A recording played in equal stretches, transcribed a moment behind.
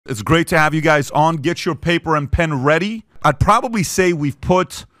It's great to have you guys on. Get your paper and pen ready. I'd probably say we've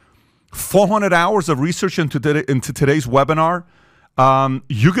put 400 hours of research into today's webinar.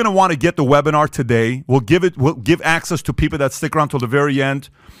 You're going to want to get the webinar today. We'll give access to people that stick around till the very end.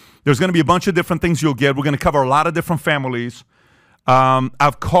 There's going to be a bunch of different things you'll get. We're going to cover a lot of different families.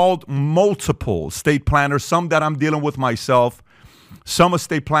 I've called multiple estate planners, some that I'm dealing with myself, some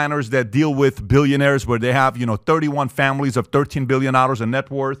estate planners that deal with billionaires where they have, 31 families of $13 billion in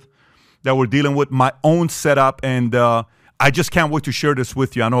net worth that we're dealing with, my own setup. And I just can't wait to share this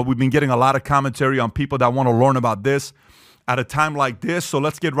with you. I know we've been getting a lot of commentary on people that want to learn about this at a time like this. So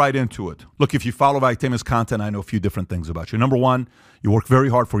let's get right into it. Look, if you follow Valuetainment's content, I know a few different things about you. Number one, you work very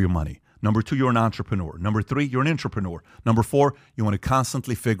hard for your money. Number two, you're an entrepreneur. Number three, you're an entrepreneur. Number four, you want to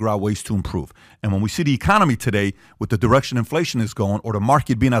constantly figure out ways to improve. And when we see the economy today with the direction inflation is going or the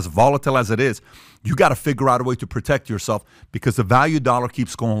market being as volatile as it is, you got to figure out a way to protect yourself because the value dollar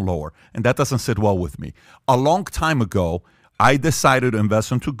keeps going lower. And that doesn't sit well with me. A long time ago, I decided to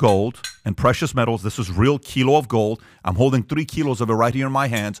invest into gold and precious metals. This is real kilo of gold. I'm holding 3 kilos of it right here in my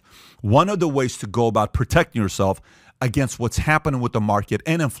hands. One of the ways to go about protecting yourself against what's happening with the market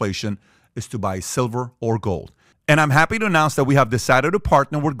and inflation is to buy silver or gold. And I'm happy to announce that we have decided to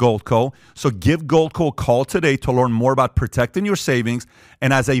partner with Goldco. So give Goldco a call today to learn more about protecting your savings.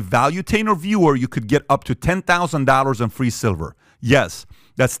 And as a Valuetainer viewer, you could get up to $10,000 in free silver. Yes,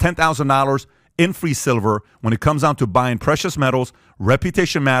 that's $10,000 in free silver when it comes down to buying precious metals.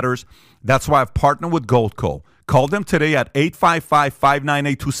 Reputation matters. That's why I've partnered with Goldco. Call them today at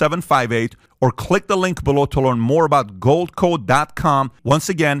 855-598-2758 or click the link below to learn more about goldco.com. Once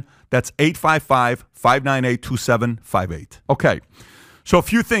again, that's 855-598-2758. Okay, so a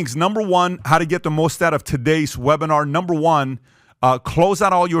few things. Number one, how to get the most out of today's webinar. Number one, close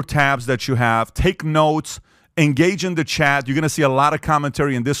out all your tabs that you have. Take notes. Engage in the chat. You're going to see a lot of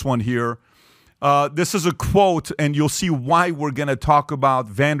commentary in this one here. This is a quote, and you'll see why we're going to talk about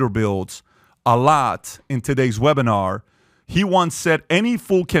Vanderbilt a lot in today's webinar. He once said, any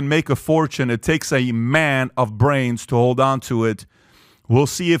fool can make a fortune. It takes a man of brains to hold on to it. We'll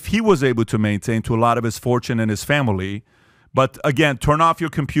see if he was able to maintain to a lot of his fortune and his family. But again, turn off your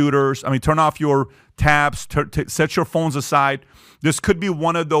computers. Turn off your tabs. Set your phones aside. This could be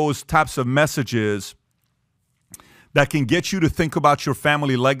one of those types of messages that can get you to think about your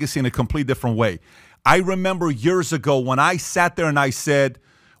family legacy in a completely different way. I remember years ago when I sat there and I said,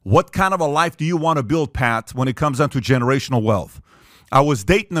 what kind of a life do you want to build, Pat, when it comes down to generational wealth? I was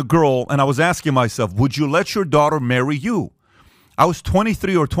dating a girl and I was asking myself, would you let your daughter marry you? I was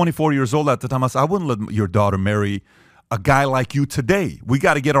 23 or 24 years old at the time. I said, I wouldn't let your daughter marry a guy like you today. We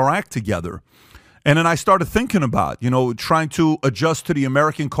got to get our act together. And then I started thinking about, trying to adjust to the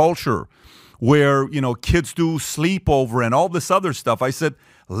American culture where, kids do sleepover and all this other stuff. I said,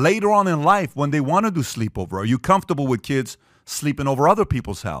 later on in life, when they want to do sleepover, are you comfortable with kids sleeping over other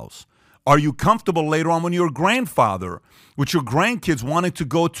people's house? Are you comfortable later on when you're a grandfather with your grandkids wanting to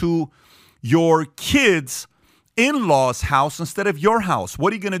go to your kids' in-laws' house instead of your house?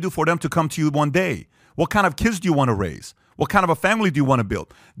 What are you going to do for them to come to you one day? What kind of kids do you want to raise? What kind of a family do you want to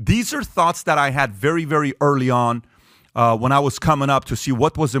build? These are thoughts that I had very, very early on when I was coming up to see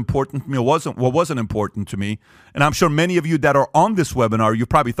what was important to me or what wasn't important to me. And I'm sure many of you that are on this webinar, you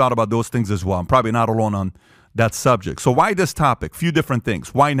probably thought about those things as well. I'm probably not alone on that subject. So why this topic? Few different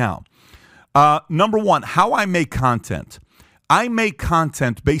things. Why now? Number one, how I make content. I make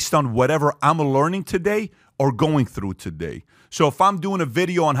content based on whatever I'm learning today or going through today. So if I'm doing a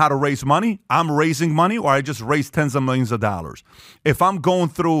video on how to raise money, I'm raising money, or I just raised tens of millions of dollars. If I'm going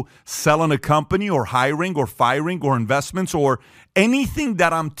through selling a company or hiring or firing or investments or anything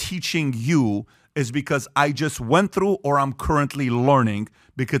that I'm teaching you is because I just went through or I'm currently learning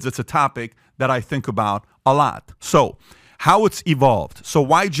because it's a topic that I think about a lot. So how it's evolved. So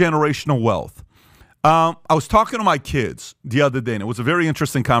why generational wealth? I was talking to my kids the other day, and it was a very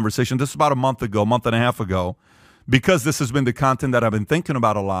interesting conversation. This is about a month and a half ago, because this has been the content that I've been thinking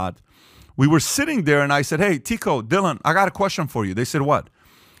about a lot. We were sitting there, and I said, hey, Tico, Dylan, I got a question for you. They said, what?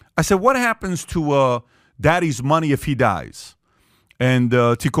 I said, what happens to daddy's money if he dies? And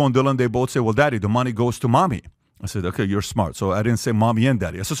Tico and Dylan, they both say, well, daddy, the money goes to mommy. I said, okay, you're smart. So I didn't say mommy and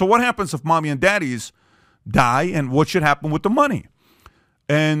daddy. I said, so what happens if mommy and daddies die, and what should happen with the money?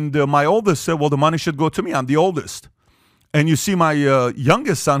 And my oldest said, well, the money should go to me. I'm the oldest. And you see my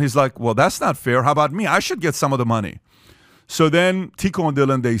youngest son, he's like, well, that's not fair. How about me? I should get some of the money. So then Tico and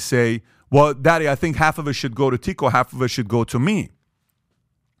Dylan, they say, well, daddy, I think half of it should go to Tico, half of it should go to me.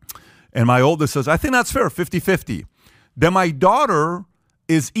 And my oldest says, I think that's fair, 50-50. Then my daughter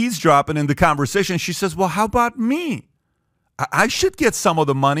is eavesdropping in the conversation. She says, well, how about me? I should get some of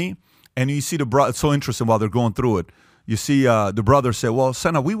the money. And you see the brother, it's so interesting while they're going through it. You see the brother say, well,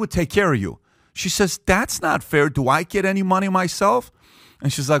 Senna, we would take care of you. She says, that's not fair. Do I get any money myself?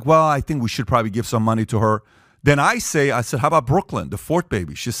 And she's like, well, I think we should probably give some money to her. Then I said, how about Brooklyn, the fourth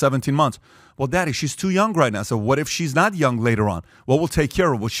baby? She's 17 months. Well, Daddy, she's too young right now. So what if she's not young later on? Well, we'll take care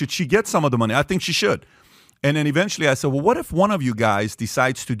of her. Well, should she get some of the money? I think she should. And then eventually I said, well, what if one of you guys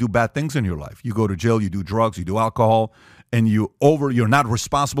decides to do bad things in your life? You go to jail, you do drugs, you do alcohol, and you're not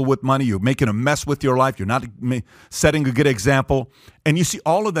responsible with money, you're making a mess with your life, you're not setting a good example. And you see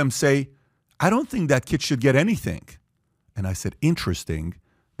all of them say, I don't think that kid should get anything. And I said, interesting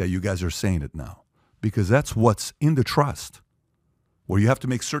that you guys are saying it now, because that's what's in the trust, where you have to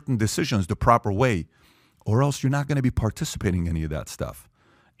make certain decisions the proper way, or else you're not going to be participating in any of that stuff.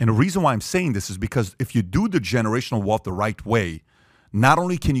 And the reason why I'm saying this is because if you do the generational wealth the right way, not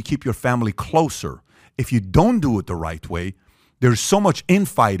only can you keep your family closer, if you don't do it the right way, there's so much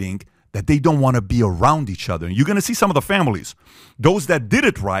infighting that they don't want to be around each other. And you're going to see some of the families, those that did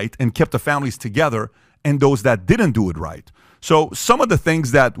it right and kept the families together, and those that didn't do it right. So some of the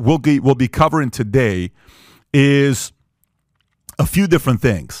things that we'll be covering today is a few different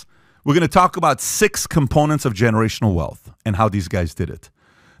things. We're going to talk about 6 components of generational wealth and how these guys did it.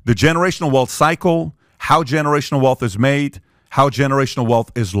 The generational wealth cycle, how generational wealth is made, how generational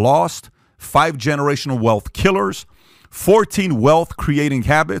wealth is lost, 5 generational wealth killers, 14 wealth creating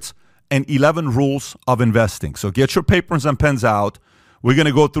habits, and 11 rules of investing. So get your papers and pens out. We're going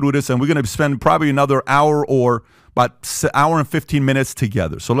to go through this, and we're going to spend probably another hour or about an hour and 15 minutes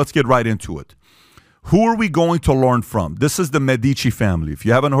together. So let's get right into it. Who are we going to learn from? This is the Medici family. If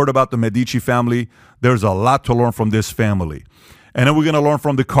you haven't heard about the Medici family, there's a lot to learn from this family. And then we're going to learn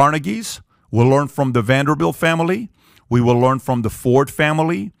from the Carnegies. We'll learn from the Vanderbilt family. We will learn from the Ford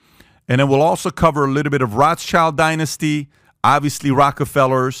family. And then we'll also cover a little bit of Rothschild dynasty, obviously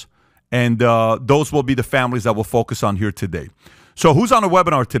Rockefellers, and those will be the families that we'll focus on here today. So who's on the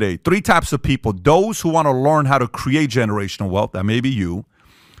webinar today? 3 types of people. Those who want to learn how to create generational wealth, that may be you.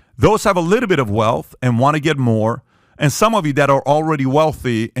 Those have a little bit of wealth and want to get more. And some of you that are already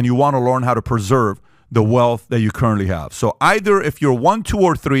wealthy and you want to learn how to preserve the wealth that you currently have. So either if you're 1, 2,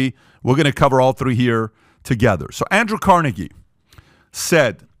 or 3, we're going to cover all 3 here together. So Andrew Carnegie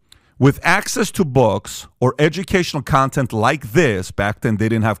said, with access to books or educational content like this, back then they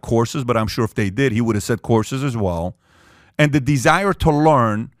didn't have courses, but I'm sure if they did, he would have said courses as well, and the desire to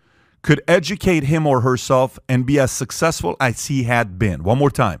learn could educate him or herself and be as successful as he had been. One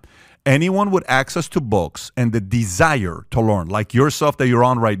more time. Anyone with access to books and the desire to learn, like yourself that you're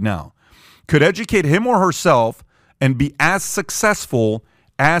on right now, could educate him or herself and be as successful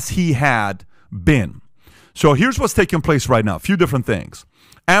as he had been. So here's what's taking place right now. A few different things.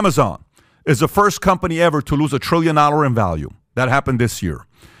 Amazon is the first company ever to lose $1 trillion in value. That happened this year.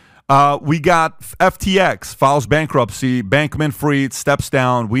 We got FTX, files bankruptcy, Bankman-Fried steps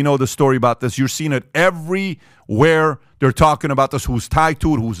down. We know the story about this. You're seeing it everywhere. They're talking about this, who's tied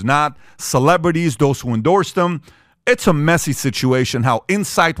to it, who's not. Celebrities, those who endorsed them. It's a messy situation. How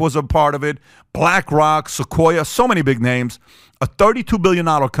Insight was a part of it. BlackRock, Sequoia, so many big names. A $32 billion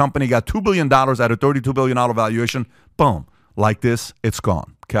company got $2 billion at a $32 billion valuation. Boom. Like this, it's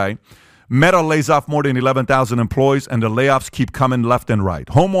gone. Okay. Meta lays off more than 11,000 employees, and the layoffs keep coming left and right.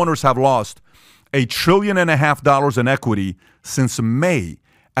 Homeowners have lost $1.5 trillion in equity since May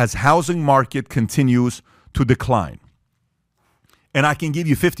as housing market continues to decline. And I can give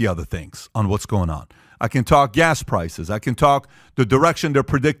you 50 other things on what's going on. I can talk gas prices. I can talk the direction they're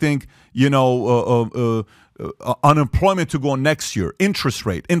predicting, unemployment to go next year, interest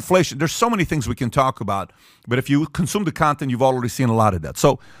rate, inflation. There's so many things we can talk about. But if you consume the content, you've already seen a lot of that.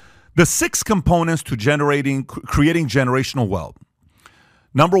 So the 6 components to creating generational wealth.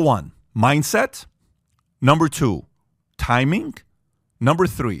 Number 1, mindset. Number 2, timing. Number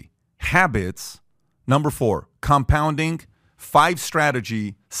 3, habits. Number 4, compounding. 5,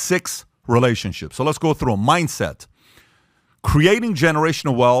 strategy. 6, relationships. So let's go through them. Mindset. Creating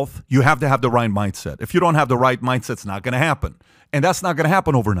generational wealth, you have to have the right mindset. If you don't have the right mindset, it's not going to happen. And that's not going to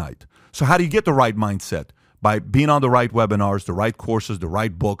happen overnight. So how do you get the right mindset? By being on the right webinars, the right courses, the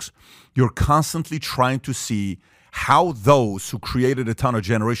right books. You're constantly trying to see how those who created a ton of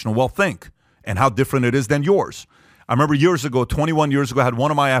generational wealth think and how different it is than yours. I remember years ago, 21 years ago, I had one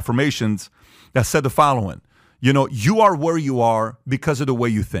of my affirmations that said the following. You are where you are because of the way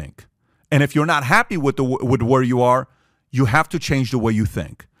you think. And if you're not happy with where you are, you have to change the way you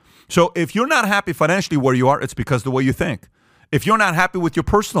think. So if you're not happy financially where you are, it's because of the way you think. If you're not happy with your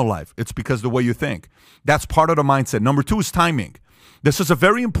personal life, it's because of the way you think. That's part of the mindset. Number 2 is timing. This is a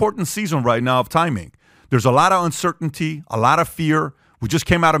very important season right now of timing. There's a lot of uncertainty, a lot of fear. We just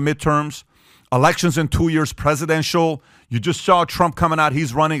came out of midterms, elections in 2 years, presidential. You just saw Trump coming out.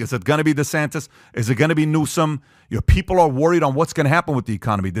 He's running. Is it going to be DeSantis? Is it going to be Newsom? People are worried on what's going to happen with the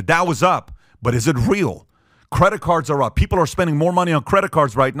economy. The Dow is up, but is it real? Credit cards are up. People are spending more money on credit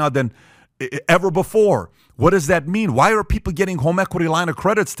cards right now than ever before. What does that mean? Why are people getting home equity line of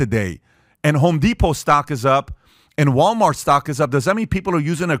credits today? And Home Depot stock is up and Walmart stock is up. Does that mean people are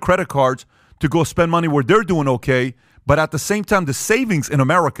using their credit cards to go spend money where they're doing okay? But at the same time, the savings in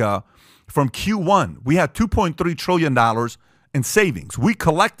America from Q1, we had $2.3 trillion in savings. We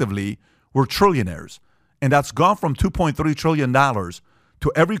collectively were trillionaires. And that's gone from $2.3 trillion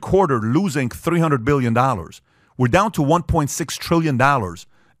to every quarter losing $300 billion. We're down to $1.6 trillion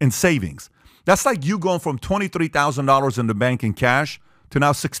in savings. That's like you going from $23,000 in the bank in cash to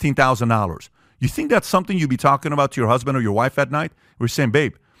now $16,000. You think that's something you'd be talking about to your husband or your wife at night? We're saying,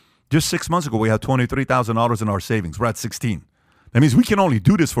 babe, just 6 months ago, we had $23,000 in our savings. We're at 16. That means we can only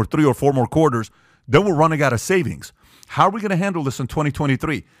do this for 3 or 4 more quarters. Then we're running out of savings. How are we going to handle this in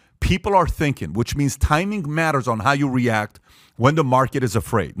 2023? People are thinking, which means timing matters on how you react when the market is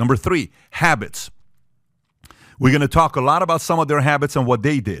afraid. Number 3, habits. We're going to talk a lot about some of their habits and what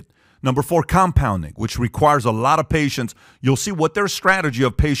they did. Number 4, compounding, which requires a lot of patience. You'll see what their strategy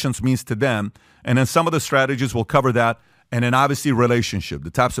of patience means to them. And then some of the strategies will cover that. And then obviously relationship, the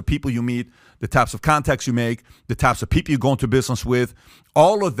types of people you meet, the types of contacts you make, the types of people you go into business with.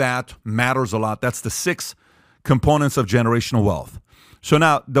 All of that matters a lot. That's the 6 components of generational wealth. So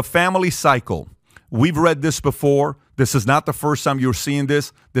now the family cycle. We've read this before. This is not the first time you're seeing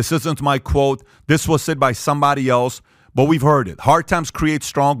this. This isn't my quote. This was said by somebody else, but we've heard it. Hard times create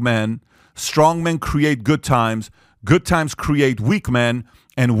strong men. Strong men create good times. Good times create weak men,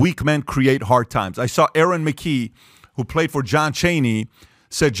 and weak men create hard times. I saw Aaron McKee, who played for John Chaney,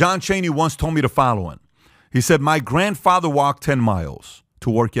 said John Chaney once told me the following. He said, my grandfather walked 10 miles to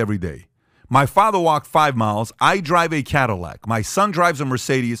work every day. My father walked 5 miles. I drive a Cadillac. My son drives a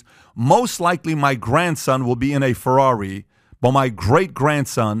Mercedes. Most likely my grandson will be in a Ferrari, but my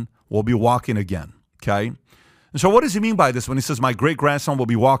great-grandson will be walking again, okay? And so what does he mean by this when he says my great-grandson will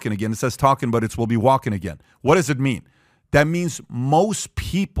be walking again? It says talking, but it will be walking again. What does it mean? That means most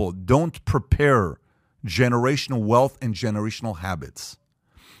people don't prepare generational wealth and generational habits.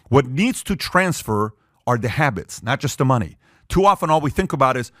 What needs to transfer are the habits, not just the money. Too often all we think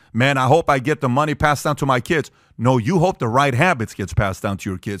about is, man, I hope I get the money passed down to my kids. No, you hope the right habits gets passed down to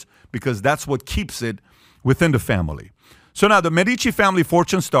your kids because that's what keeps it within the family. So now the Medici family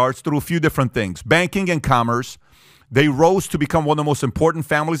fortune starts through a few different things. Banking and commerce. They rose to become one of the most important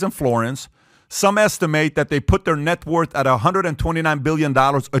families in Florence. Some estimate that they put their net worth at $129 billion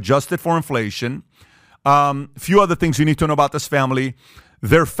adjusted for inflation. Few other things you need to know about this family.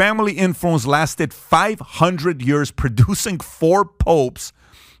 Their family influence lasted 500 years, producing 4 popes,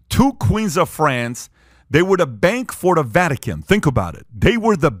 2 queens of France. They were the bank for the Vatican. Think about it. They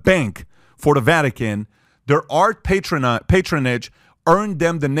were the bank for the Vatican. Their art patronage earned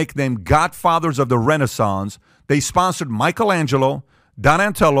them the nickname Godfathers of the Renaissance. They sponsored Michelangelo,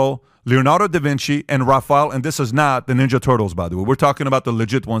 Donatello, Leonardo da Vinci, and Raphael. And this is not the Ninja Turtles, by the way. We're talking about the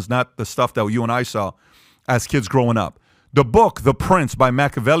legit ones, not the stuff that you and I saw as kids growing up. The book, The Prince by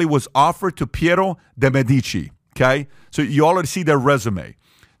Machiavelli, was offered to Piero de' Medici, okay? So you already see their resume.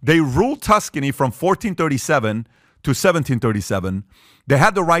 They ruled Tuscany from 1437 to 1737. They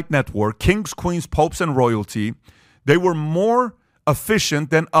had the right network, kings, queens, popes, and royalty. They were more efficient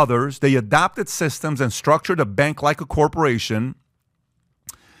than others. They adopted systems and structured a bank like a corporation.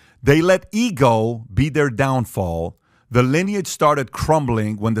 They let ego be their downfall. The lineage started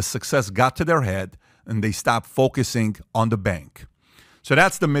crumbling when the success got to their head and they stopped focusing on the bank. So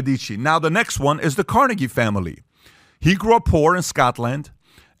that's the Medici. Now the next one is the Carnegie family. He grew up poor in Scotland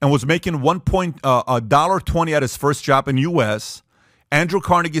and was making $1.20 at his first job in U.S. Andrew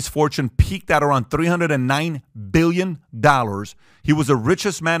Carnegie's fortune peaked at around $309 billion. He was the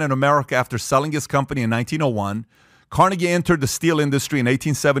richest man in America after selling his company in 1901. Carnegie entered the steel industry in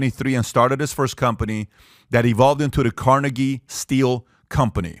 1873 and started his first company that evolved into the Carnegie Steel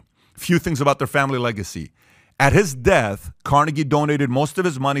Company. Few things about their family legacy. At his death, Carnegie donated most of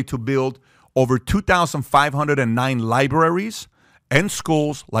his money to build over 2,509 libraries and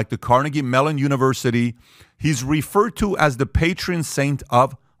schools like the Carnegie Mellon University. He's referred to as the patron saint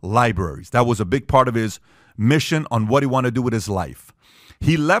of libraries. That was a big part of his mission on what he wanted to do with his life.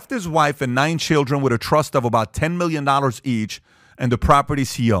 He left his wife and 9 children with a trust of about $10 million each and the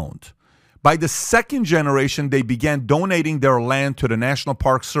properties he owned. By the second generation, they began donating their land to the National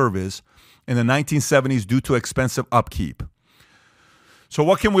Park Service in the 1970s due to expensive upkeep. So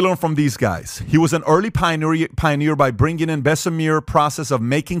what can we learn from these guys? He was an early pioneer by bringing in Bessemer process of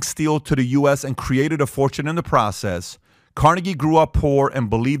making steel to the U.S. and created a fortune in the process. Carnegie grew up poor and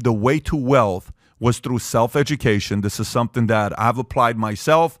believed the way to wealth was through self-education. This is something that I've applied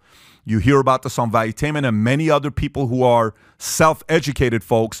myself. You hear about this on Valuetainment and many other people who are self-educated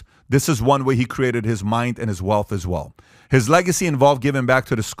folks. This is one way he created his mind and his wealth as well. His legacy involved giving back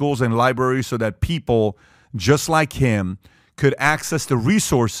to the schools and libraries so that people just like him could access the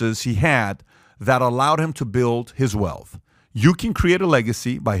resources he had that allowed him to build his wealth. You can create a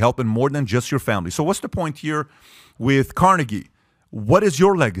legacy by helping more than just your family. So what's the point here with Carnegie? What is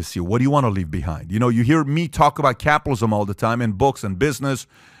your legacy? What do you want to leave behind? You know, you hear me talk about capitalism all the time in books and business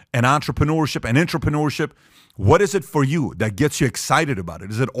and entrepreneurship and intrapreneurship. What is it for you that gets you excited about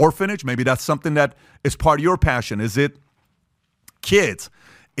it? Is it orphanage? Maybe that's something that is part of your passion. Is it kids?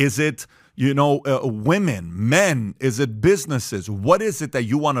 Is it women, men? Is it businesses? What is it that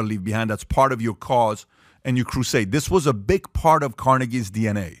you want to leave behind that's part of your cause and your crusade? This was a big part of Carnegie's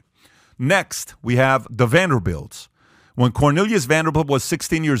DNA. Next, we have the Vanderbilts. When Cornelius Vanderbilt was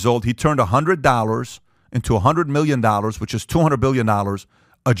 16 years old, he turned $100 into $100 million, which is $200 billion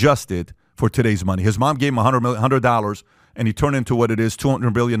adjusted for today's money. His mom gave him $100, and he turned into what it is,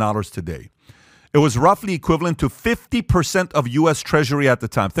 $200 billion today. It was roughly equivalent to 50% of U.S. Treasury at the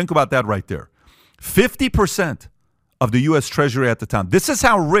time. Think about that right there. 50% of the U.S. Treasury at the time. This is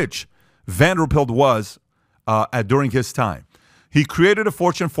how rich Vanderbilt was during his time. He created a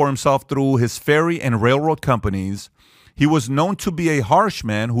fortune for himself through his ferry and railroad companies. He was known to be a harsh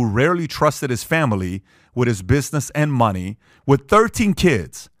man who rarely trusted his family with his business and money. With 13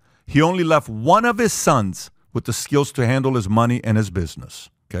 kids, he only left one of his sons with the skills to handle his money and his business.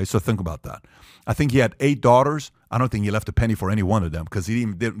 Okay, so think about that. I think he had 8 daughters. I don't think he left a penny for any one of them because he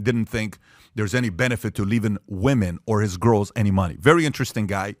didn't think there's any benefit to leaving women or his girls any money. Very interesting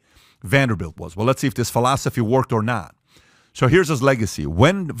guy, Vanderbilt was. Well, let's see if this philosophy worked or not. So here's his legacy.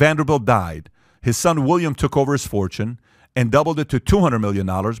 When Vanderbilt died, his son William took over his fortune and doubled it to $200 million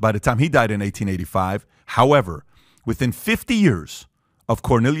by the time he died in 1885. However, within 50 years of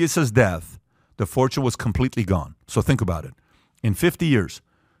Cornelius's death, the fortune was completely gone. So think about it. In 50 years,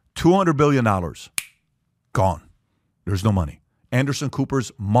 $200 billion gone. There's no money. Anderson Cooper's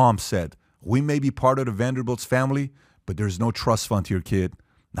mom said, "We may be part of the Vanderbilt's family, but there's no trust fund here, kid.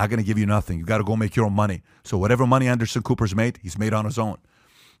 Not going to give you nothing. You got to go make your own money." So whatever money Anderson Cooper's made, he's made on his own.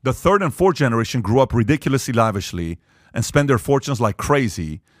 The third and fourth generation grew up ridiculously lavishly and spent their fortunes like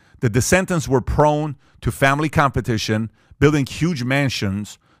crazy. The descendants were prone to family competition, building huge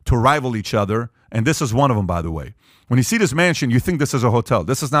mansions to rival each other. And this is one of them, by the way. When you see this mansion, you think this is a hotel.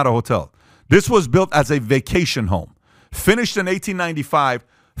 This is not a hotel. This was built as a vacation home. Finished in 1895,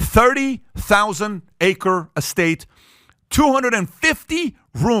 30,000-acre estate,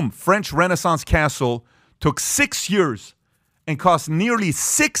 250-room French Renaissance castle, took 6 years and cost nearly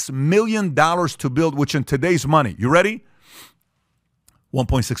 $6 million to build, which in today's money, you ready?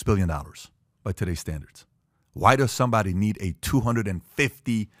 $1.6 billion by today's standards. Why does somebody need a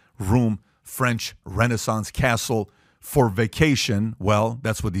 250-room French Renaissance castle for vacation? Well,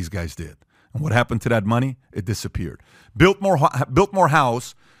 that's what these guys did. And what happened to that money? It disappeared. Biltmore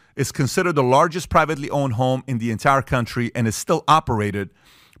House is considered the largest privately owned home in the entire country and is still operated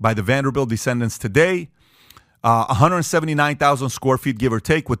by the Vanderbilt descendants today. 179,000 square feet, give or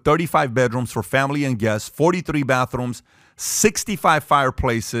take, with 35 bedrooms for family and guests, 43 bathrooms, 65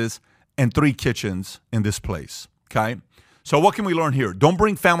 fireplaces, and 3 kitchens in this place, okay? So what can we learn here? Don't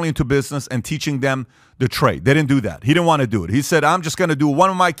bring family into business and teaching them the trade. They didn't do that. He didn't want to do it. He said, I'm just going to do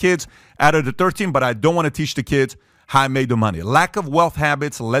one of my kids out of the 13, but I don't want to teach the kids how I made the money. Lack of wealth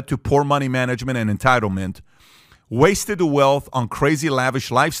habits led to poor money management and entitlement. Wasted the wealth on crazy,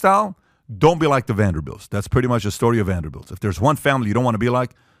 lavish lifestyle. Don't be like the Vanderbilts. That's pretty much the story of Vanderbilts. If there's one family you don't want to be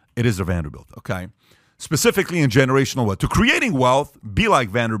like, it is the Vanderbilt, okay? Specifically in generational wealth. To creating wealth, be like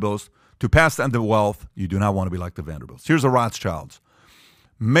Vanderbilts. To pass down the wealth, you do not want to be like the Vanderbilts. Here's the Rothschilds.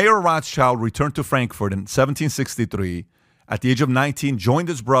 Mayer Rothschild returned to Frankfurt in 1763. At the age of 19, joined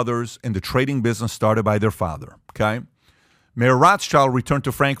his brothers in the trading business started by their father, okay? Mayer Rothschild returned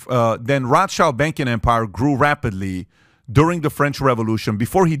to Frankfurt. Then Rothschild banking empire grew rapidly during the French Revolution.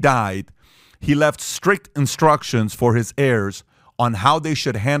 Before he died, he left strict instructions for his heirs on how they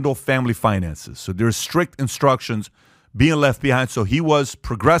should handle family finances. So there's strict instructions being left behind. So he was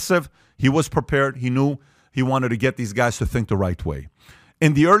progressive. He was prepared. He knew he wanted to get these guys to think the right way.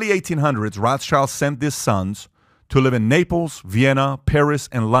 In the early 1800s, Rothschild sent his sons to live in Naples, Vienna, Paris,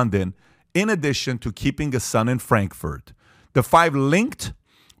 and London, in addition to keeping a son in Frankfurt. The 5 linked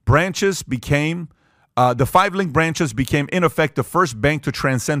branches became The 5 Link branches became, in effect, the first bank to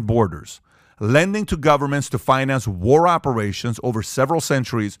transcend borders, lending to governments to finance war operations over several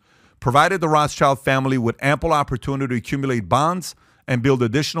centuries, provided the Rothschild family with ample opportunity to accumulate bonds and build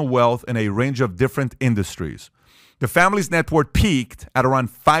additional wealth in a range of different industries. The family's net worth peaked at around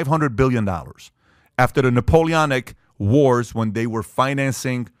 $500 billion after the Napoleonic Wars, when they were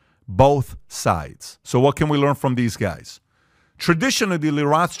financing both sides. So what can we learn from these guys? Traditionally, the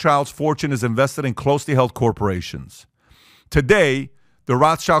Rothschild's fortune is invested in closely held corporations. Today, the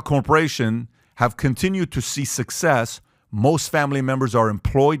Rothschild Corporation have continued to see success. Most family members are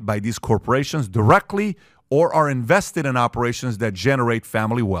employed by these corporations directly or are invested in operations that generate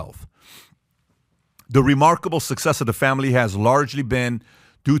family wealth. The remarkable success of the family has largely been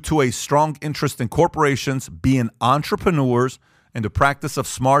due to a strong interest in corporations being entrepreneurs and the practice of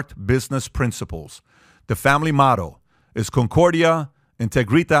smart business principles. The family motto is Concordia,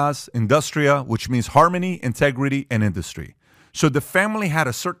 Integritas, Industria, which means harmony, integrity, and industry. So the family had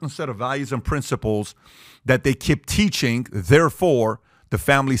a certain set of values and principles that they keep teaching. Therefore, the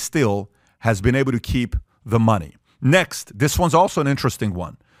family still has been able to keep the money. Next, this one's also an interesting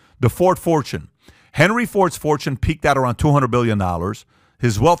one. The Ford fortune. Henry Ford's fortune peaked at around $200 billion.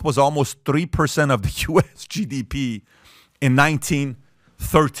 His wealth was almost 3% of the U.S. GDP in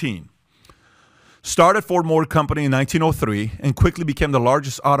 1913. Started Ford Motor Company in 1903 and quickly became the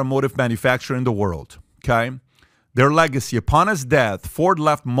largest automotive manufacturer in the world. Okay? Their legacy. Upon his death, Ford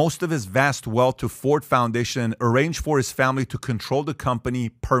left most of his vast wealth to Ford Foundation and arranged for his family to control the company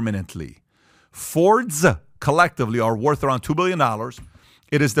permanently. Fords collectively are worth around $2 billion.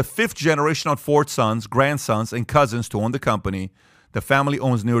 It is the 5th generation of Ford sons, grandsons, and cousins to own the company. The family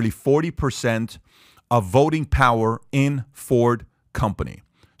owns nearly 40% of voting power in Ford Company.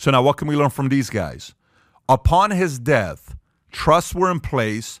 So now what can we learn from these guys? Upon his death, trusts were in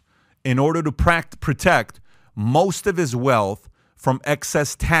place in order to protect most of his wealth from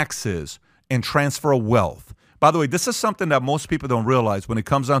excess taxes and transfer of wealth. By the way, this is something that most people don't realize when it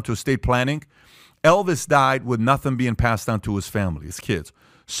comes down to estate planning. Elvis died with nothing being passed down to his family, his kids.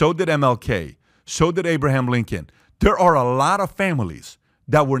 So did MLK. So did Abraham Lincoln. There are a lot of families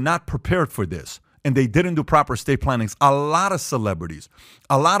that were not prepared for this, and they didn't do proper estate plannings. A lot of celebrities,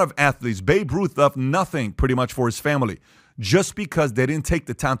 a lot of athletes. Babe Ruth left nothing pretty much for his family just because they didn't take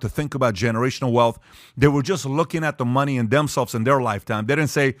the time to think about generational wealth. They were just looking at the money and themselves in their lifetime. They didn't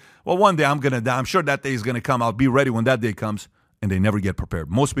say, well, one day I'm going to die. I'm sure that day is going to come. I'll be ready when that day comes. And they never get prepared.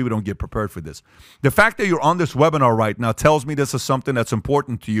 Most people don't get prepared for this. The fact that you're on this webinar right now tells me this is something that's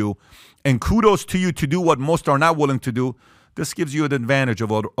important to you. And kudos to you to do what most are not willing to do. This gives you an advantage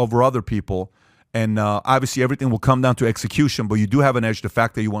over other people. And obviously, everything will come down to execution, but you do have an edge, the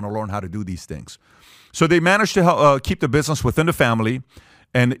fact that you want to learn how to do these things. So they managed to keep the business within the family,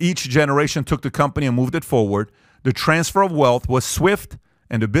 and each generation took the company and moved it forward. The transfer of wealth was swift,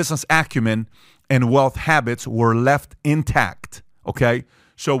 and the business acumen and wealth habits were left intact, okay?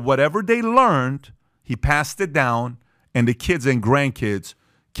 So whatever they learned, he passed it down, and the kids and grandkids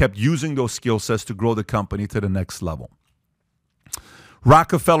kept using those skill sets to grow the company to the next level.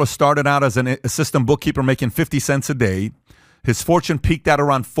 Rockefeller started out as an assistant bookkeeper making 50 cents a day. His fortune peaked at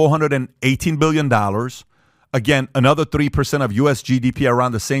around $418 billion. Again, another 3% of U.S. GDP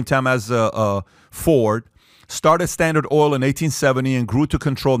around the same time as Ford. Started Standard Oil in 1870 and grew to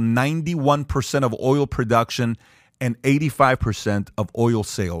control 91% of oil production and 85% of oil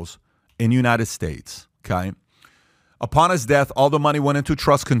sales in the United States. Okay. Upon his death, all the money went into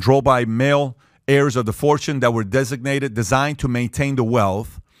trusts controlled by male heirs of the fortune that were designed to maintain the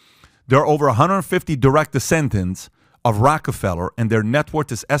wealth. There are over 150 direct descendants of Rockefeller, and their net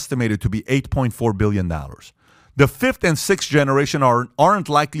worth is estimated to be $8.4 billion. The 5th and 6th generation aren't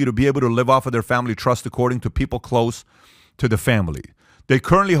likely to be able to live off of their family trust, according to people close to the family. They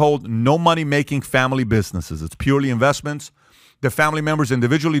currently hold no money-making family businesses. It's purely investments. The family members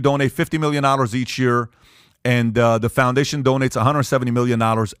individually donate $50 million each year, and the foundation donates $170 million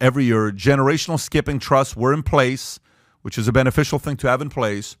every year. Generational skipping trusts were in place, which is a beneficial thing to have in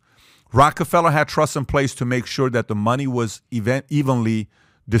place. Rockefeller had trusts in place to make sure that the money was evenly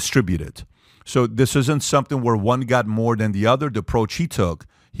distributed. So this isn't something where one got more than the other. The approach he took,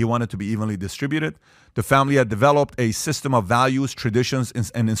 he wanted to be evenly distributed. The family had developed a system of values, traditions,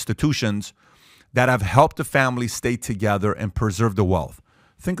 and institutions that have helped the family stay together and preserve the wealth.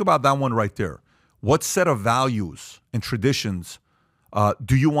 Think about that one right there. What set of values and traditions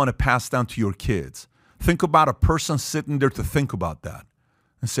do you want to pass down to your kids? Think about a person sitting there to think about that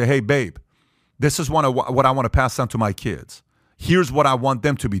and say, hey, babe, this is what I want to pass down to my kids. Here's what I want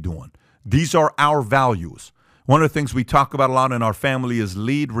them to be doing. These are our values. One of the things we talk about a lot in our family is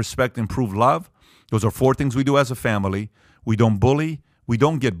lead, respect, improve, love. Those are 4 things we do as a family. We don't bully, we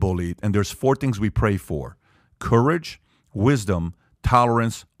don't get bullied, and there's 4 things we pray for: courage, wisdom,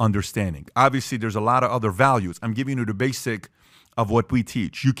 tolerance, understanding. Obviously, there's a lot of other values. I'm giving you the basic of what we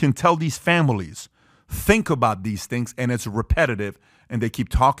teach. You can tell these families, think about these things, and it's repetitive, and they keep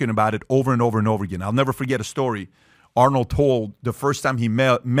talking about it over and over and over again. I'll never forget a story Arnold told the first time he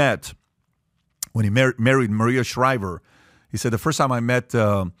met when he married Maria Shriver. He said, the first time I met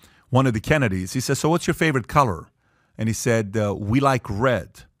one of the Kennedys, he said, so what's your favorite color? And he said, we like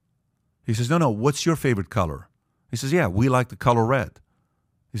red. He says, no, what's your favorite color? He says, yeah, we like the color red.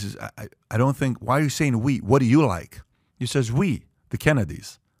 He says, I don't think, why are you saying we? What do you like? He says, we, the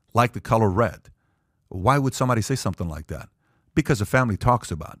Kennedys, like the color red. Why would somebody say something like that? Because the family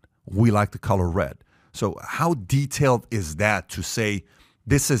talks about it. We like the color red. So how detailed is that to say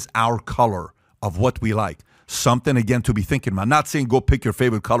this is our color of what we like? Something, again, to be thinking about. Not saying go pick your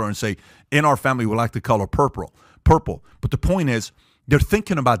favorite color and say, in our family, we like the color purple. But the point is, they're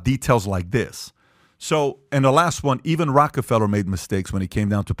thinking about details like this. So, and the last one, even Rockefeller made mistakes when it came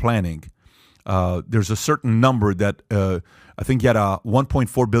down to planning. There's a certain number that I think he had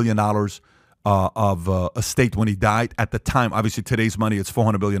 $1.4 billion of estate when he died. At the time, obviously today's money, it's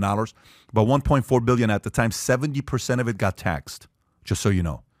 $400 billion. But $1.4 billion at the time, 70% of it got taxed, just so you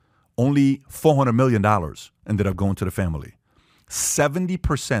know. Only $400 million ended up going to the family.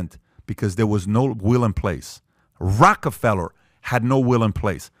 70% because there was no will in place. Rockefeller had no will in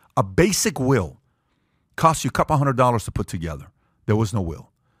place. A basic will cost you a couple $100 to put together. There was no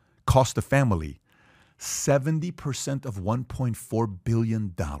will. Cost the family 70% of $1.4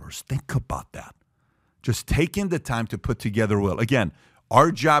 billion. Think about that. Just taking the time to put together a will. Again,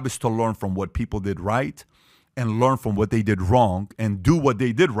 our job is to learn from what people did right and learn from what they did wrong and do what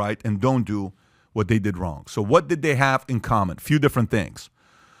they did right and don't do what they did wrong. So what did they have in common? Few different things.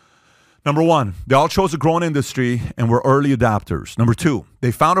 Number 1, they all chose a growing industry and were early adopters. Number 2,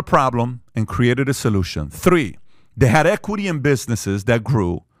 they found a problem and created a solution. 3, they had equity in businesses that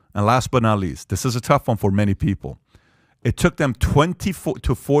grew. And last but not least, this is a tough one for many people. It took them 20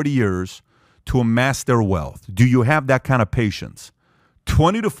 to 40 years to amass their wealth. Do you have that kind of patience?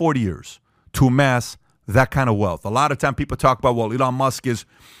 20 to 40 years to amass that kind of wealth. A lot of time people talk about, well, Elon Musk is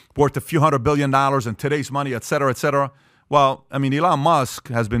worth a few $100 billion in today's money, et cetera, et cetera. Well, I mean, Elon Musk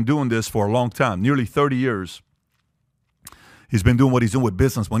has been doing this for a long time, nearly 30 years. He's been doing what he's doing with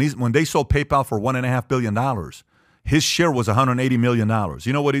business. When they sold PayPal for $1.5 billion, his share was $180 million.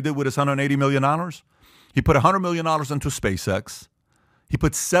 You know what he did with his $180 million? He put $100 million into SpaceX. He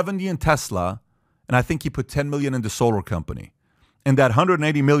put 70 in Tesla. And I think he put 10 million in the solar company. And that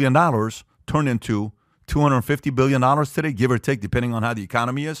 $180 million turned into $250 billion today, give or take, depending on how the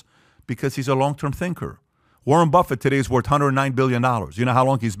economy is, because he's a long-term thinker. Warren Buffett today is worth $109 billion. You know how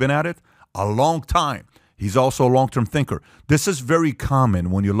long he's been at it? A long time. He's also a long-term thinker. This is very common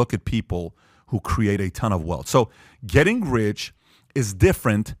when you look at people who create a ton of wealth. So getting rich is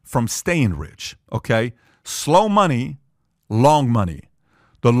different from staying rich, okay? Slow money, long money.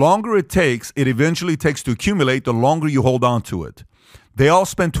 The longer it eventually takes to accumulate, the longer you hold on to it. They all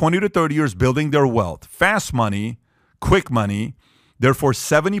spend 20 to 30 years building their wealth. Fast money, quick money. Therefore,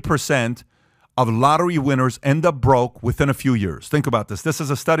 70% of lottery winners end up broke within a few years. Think about this. This is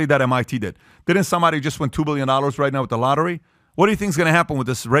a study that MIT did. Didn't somebody just win $2 billion right now with the lottery? What do you think is going to happen with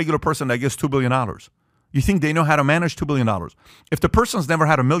this regular person that gets $2 billion? You think they know how to manage $2 billion? If the person's never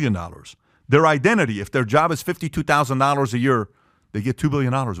had $1 million, their identity, if their job is $52,000 a year, they get $2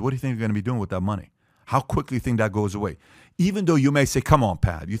 billion. What do you think they're going to be doing with that money? How quickly do you think that goes away? Even though you may say, come on,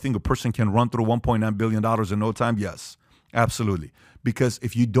 Pat, you think a person can run through $1.9 billion in no time? Yes, absolutely. Because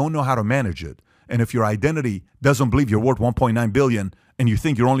if you don't know how to manage it, and if your identity doesn't believe you're worth $1.9 billion and you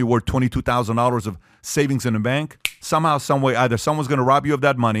think you're only worth $22,000 of savings in the bank, somehow, some way, either someone's going to rob you of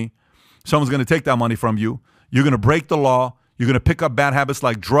that money, someone's going to take that money from you, you're going to break the law, you're going to pick up bad habits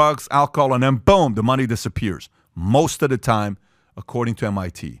like drugs, alcohol, and then boom, the money disappears. Most of the time, according to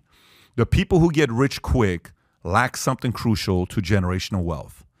MIT. The people who get rich quick lack something crucial to generational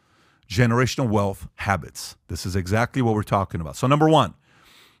wealth. Generational wealth habits. This is exactly what we're talking about. So number 1,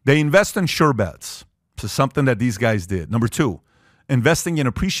 they invest in sure bets. This is something that these guys did. Number 2, investing in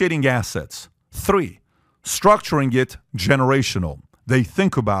appreciating assets. 3, structuring it generational. They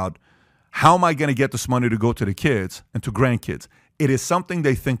think about, how am I going to get this money to go to the kids and to grandkids? It is something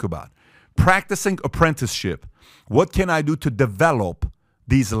they think about. Practicing apprenticeship. What can I do to develop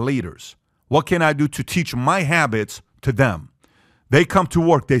these leaders? What can I do to teach my habits to them? They come to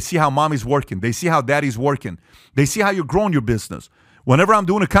work. They see how mommy's working. They see how daddy's working. They see how you're growing your business. Whenever I'm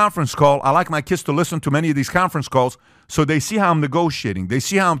doing a conference call, I like my kids to listen to many of these conference calls so they see how I'm negotiating. They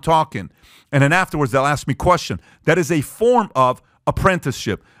see how I'm talking. And then afterwards, they'll ask me questions. That is a form of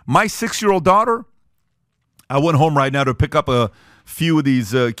apprenticeship. My 6-year-old daughter, I went home right now to pick up a few of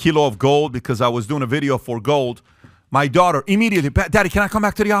these kilo of gold because I was doing a video for gold. My daughter immediately, Daddy, can I come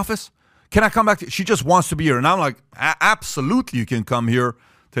back to the office? Can I come back? She just wants to be here. And I'm like, absolutely, you can come here.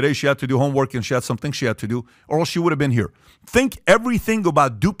 Today she had to do homework and she had something she had to do, or else she would have been here. Think everything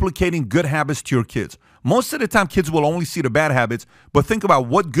about duplicating good habits to your kids. Most of the time, kids will only see the bad habits, but think about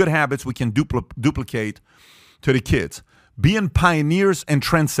what good habits we can duplicate to the kids. Being pioneers and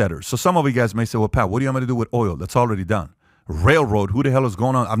trendsetters. So some of you guys may say, well, Pat, what do you want me to do with oil? That's already done. Railroad, who the hell is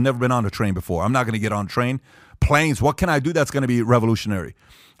going on? I've never been on a train before. I'm not going to get on a train. Planes, what can I do that's going to be revolutionary?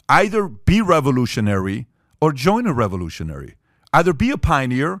 Either be revolutionary or join a revolutionary. Either be a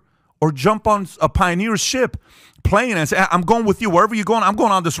pioneer or jump on a pioneer's ship, plane, and say, I'm going with you. Wherever you're going, I'm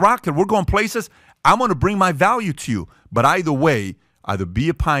going on this rocket. We're going places. I'm going to bring my value to you. But either way, either be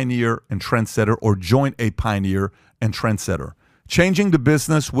a pioneer and trendsetter or join a pioneer and trendsetter. Changing the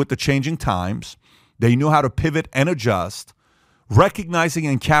business with the changing times. They knew how to pivot and adjust. Recognizing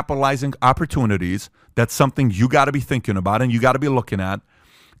and capitalizing opportunities. That's something you got to be thinking about and you got to be looking at.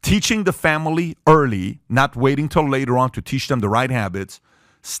 Teaching the family early, not waiting till later on to teach them the right habits.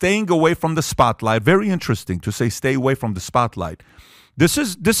 Staying away from the spotlight. Very interesting to say stay away from the spotlight. This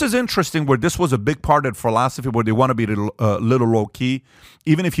is interesting where this was a big part of philosophy where they want to be a little low key.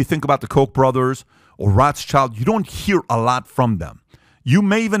 Even if you think about the Koch brothers or Rothschild, you don't hear a lot from them. You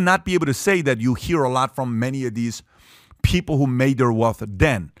may even not be able to say that you hear a lot from many of these people who made their wealth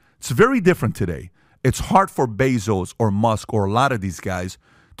then. It's very different today. It's hard for Bezos or Musk or a lot of these guys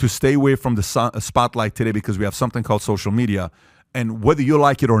to stay away from the spotlight today because we have something called social media. And whether you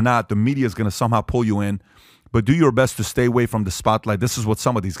like it or not, the media is going to somehow pull you in. But do your best to stay away from the spotlight. This is what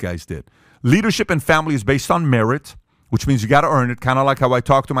some of these guys did. Leadership in family is based on merit, which means you got to earn it. Kind of like how I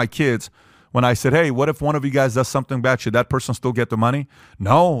talk to my kids when I said, hey, what if one of you guys does something bad? Should that person still get the money?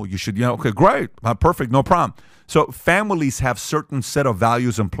 No, you should, okay, great. Perfect, no problem. So families have certain set of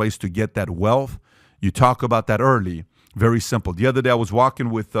values in place to get that wealth. You talk about that early. Very simple. The other day I was walking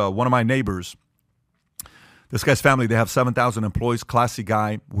with one of my neighbors. This guy's family, they have 7,000 employees, classy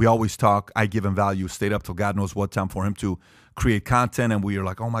guy. We always talk. I give him value, stayed up till God knows what time for him to create content. And we are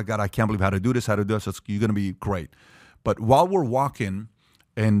like, oh my God, I can't believe how to do this, you're going to be great. But while we're walking,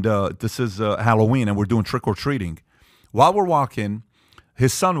 and this is Halloween, and we're doing trick-or-treating. While we're walking,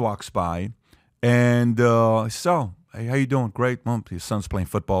 his son walks by, and he says, oh, hey, how you doing? Great. Well, his son's playing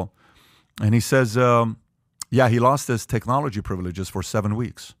football. And he says, yeah, he lost his technology privileges for 7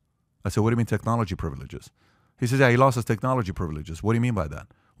 weeks. I said, what do you mean technology privileges? He says, yeah, he lost his technology privileges. What do you mean by that?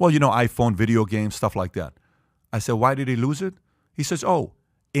 Well, iPhone, video games, stuff like that. I said, why did he lose it? He says, oh,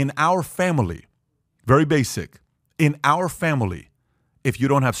 in our family, very basic, in our family, if you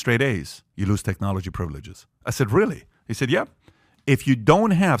don't have straight A's, you lose technology privileges. I said, really? He said, yeah. If you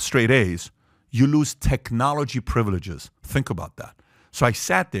don't have straight A's, you lose technology privileges. Think about that. So I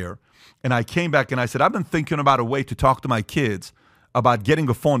sat there and I came back and I said, I've been thinking about a way to talk to my kids about getting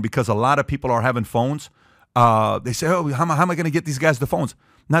a phone because a lot of people are having phones. They say, oh, how am I going to get these guys the phones?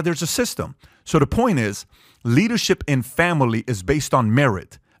 Now there's a system. So the point is, leadership in family is based on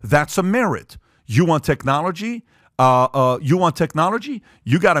merit. That's a merit. You want technology?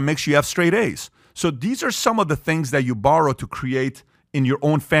 You got to make sure you have straight A's. So these are some of the things that you borrow to create in your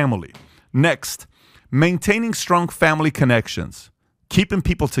own family. Next, maintaining strong family connections, keeping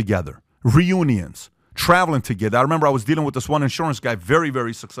people together, reunions, traveling together. I remember I was dealing with this one insurance guy, very,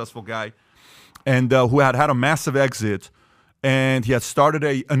 very successful guy, and who had a massive exit, and he had started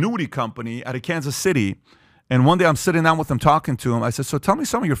a annuity company out of Kansas City. And one day I'm sitting down with him, talking to him. I said, so tell me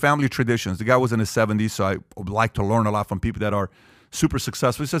some of your family traditions. The guy was in his 70s, so I like to learn a lot from people that are super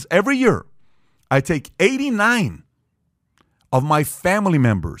successful. He says, every year I take 89 of my family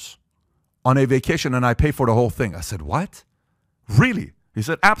members on a vacation and I pay for the whole thing. I said, what? Really? He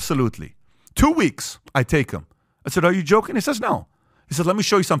said, absolutely. 2 weeks I take them. I said, are you joking? He says, no. He said, let me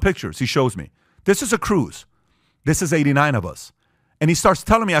show you some pictures. He shows me. This is a cruise. This is 89 of us. And he starts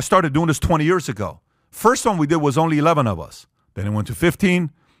telling me I started doing this 20 years ago. First one we did was only 11 of us. Then it went to 15.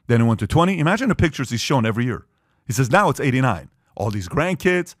 Then it went to 20. Imagine the pictures he's shown every year. He says, now it's 89. All these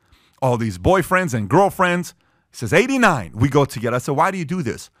grandkids, all these boyfriends and girlfriends. He says, 89, we go together. I said, why do you do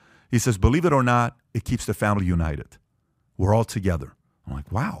this? He says, believe it or not, it keeps the family united. We're all together. I'm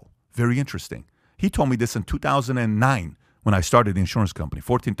like, wow, very interesting. He told me this in 2009 when I started the insurance company,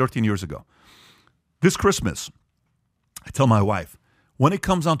 13 years ago. This Christmas, I tell my wife, when it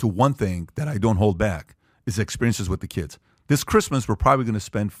comes down to one thing that I don't hold back is experiences with the kids. This Christmas, we're probably going to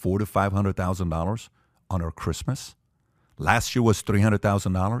spend $400,000 to $500,000 on our Christmas. Last year was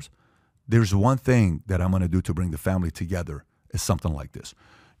 $300,000. There's one thing that I'm going to do to bring the family together is something like this.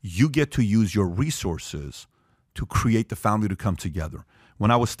 You get to use your resources to create the family to come together. When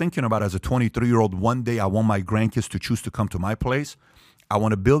I was thinking about as a 23-year-old, one day I want my grandkids to choose to come to my place. I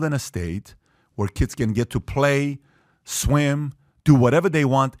want to build an estate where kids can get to play, swim, do whatever they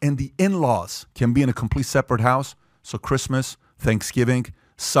want, and the in-laws can be in a complete separate house. So Christmas, Thanksgiving,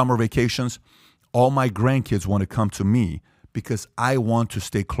 summer vacations, all my grandkids want to come to me because I want to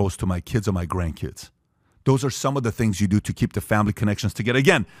stay close to my kids and my grandkids. Those are some of the things you do to keep the family connections together.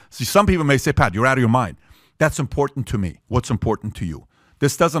 Again, see, some people may say, Pat, you're out of your mind. That's important to me. What's important to you?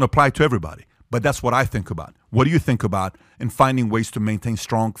 This doesn't apply to everybody, but that's what I think about. What do you think about in finding ways to maintain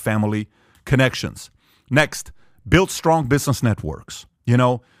strong family connections? Next, build strong business networks.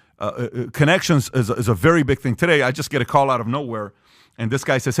 Connections is a very big thing. Today, I just get a call out of nowhere, and this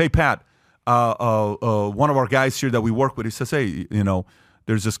guy says, hey, Pat, one of our guys here that we work with, he says, hey,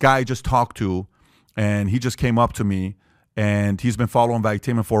 there's this guy I just talked to, and he just came up to me, and he's been following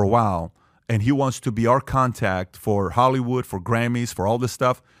Valuetainment for a while, and he wants to be our contact for Hollywood, for Grammys, for all this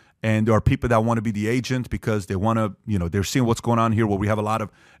stuff. And there are people that want to be the agent because they want to, they're seeing what's going on here where we have a lot of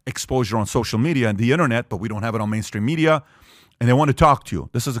exposure on social media and the internet, but we don't have it on mainstream media. And they want to talk to you.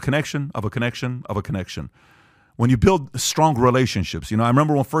 This is a connection of a connection of a connection. When you build strong relationships, I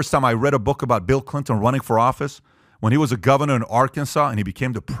remember when first time I read a book about Bill Clinton running for office, when he was a governor in Arkansas and he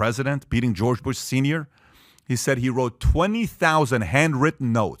became the president, beating George Bush Sr., he said he wrote 20,000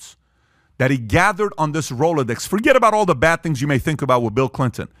 handwritten notes that he gathered on this Rolodex. Forget about all the bad things you may think about with Bill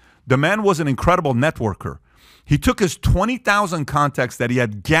Clinton. The man was an incredible networker. He took his 20,000 contacts that he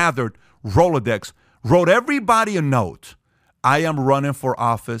had gathered, Rolodex, wrote everybody a note. I am running for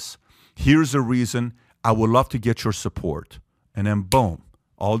office. Here's the reason. I would love to get your support. And then boom,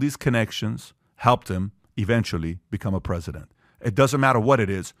 all these connections helped him eventually become a president. It doesn't matter what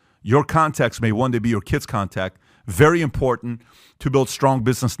it is. Your contacts may one day be your kid's contact. Very important to build strong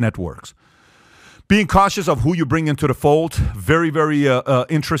business networks. Being cautious of who you bring into the fold. Very, very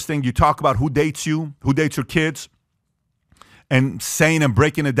interesting. You talk about who dates you, who dates your kids, and saying and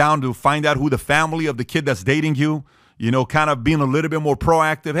breaking it down to find out who the family of the kid that's dating you, kind of being a little bit more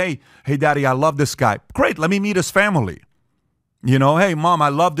proactive. Hey, daddy, I love this guy. Great, let me meet his family. Hey, mom, I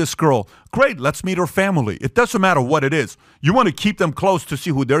love this girl. Great, let's meet her family. It doesn't matter what it is. You want to keep them close to see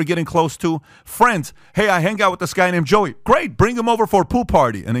who they're getting close to. Friends, hey, I hang out with this guy named Joey. Great, bring him over for a pool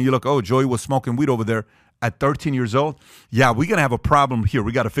party. And then you look, oh, Joey was smoking weed over there at 13 years old. Yeah, we're going to have a problem here.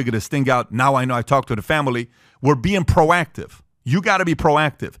 We got to figure this thing out. Now I know I talked to the family. We're being proactive. You got to be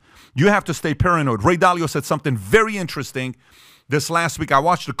proactive. You have to stay paranoid. Ray Dalio said something very interesting this last week. I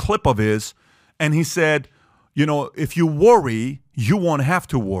watched a clip of his, and he said, if you worry, you won't have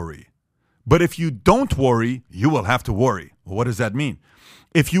to worry. But if you don't worry, you will have to worry. Well, what does that mean?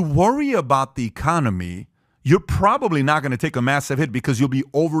 If you worry about the economy, you're probably not going to take a massive hit because you'll be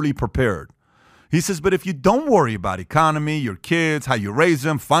overly prepared. He says, but if you don't worry about economy, your kids, how you raise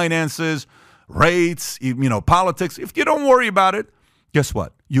them, finances, rates, politics, if you don't worry about it, guess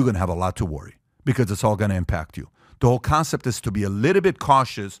what? You're going to have a lot to worry because it's all going to impact you. The whole concept is to be a little bit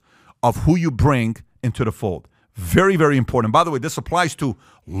cautious of who you bring into the fold. Very, very important. By the way, this applies to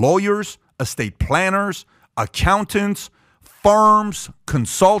lawyers, estate planners, accountants, firms,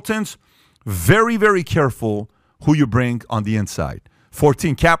 consultants. Very, very careful who you bring on the inside.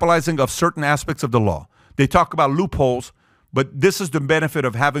 14, capitalizing of certain aspects of the law. They talk about loopholes, but this is the benefit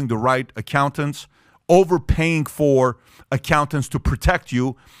of having the right accountants, overpaying for accountants to protect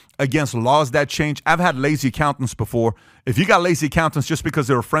you against laws that change. I've had lazy accountants before. If you got lazy accountants just because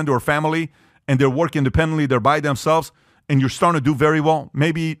they're a friend or a family and they work independently, they're by themselves, and you're starting to do very well,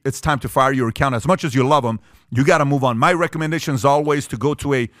 maybe it's time to fire your accountant. As much as you love them, you got to move on. My recommendation is always to go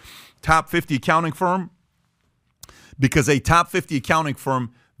to a top 50 accounting firm, because a top 50 accounting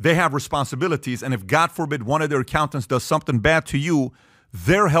firm, they have responsibilities, and if God forbid one of their accountants does something bad to you,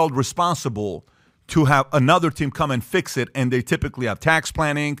 they're held responsible to have another team come and fix it. And they typically have tax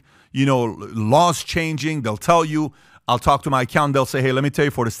planning, laws changing. They'll tell you. I'll talk to my accountant. They'll say, hey, let me tell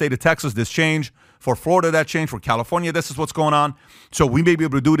you, for the state of Texas, this changed. For Florida, that changed. For California, this is what's going on. So we may be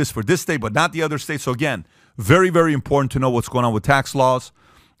able to do this for this state, but not the other state. So again, very, very important to know what's going on with tax laws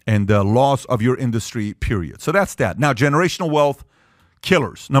and the laws of your industry, period. So that's that. Now, generational wealth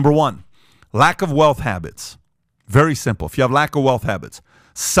killers. Number one, lack of wealth habits. Very simple. If you have lack of wealth habits,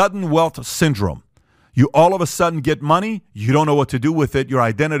 sudden wealth syndrome. You all of a sudden get money. You don't know what to do with it. Your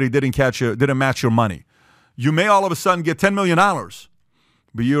identity didn't match your money. You may all of a sudden get $10 million,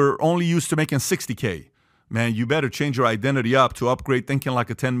 but you're only used to making $60K. man, you better change your identity up to upgrade thinking like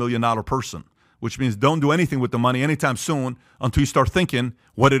a $10 million person, which means don't do anything with the money anytime soon until you start thinking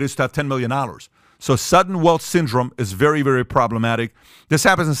what it is to have $10 million. So sudden wealth syndrome is very, very problematic. This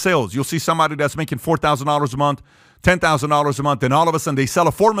happens in sales. You'll see somebody that's making $4,000 a month, $10,000 a month, and all of a sudden they sell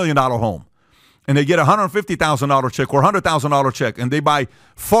a $4 million home. And they get a $150,000 check or $100,000 check, and they buy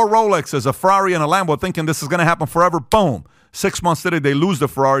 4 Rolexes, a Ferrari, and a Lambo, thinking this is going to happen forever. Boom. 6 months later, they lose the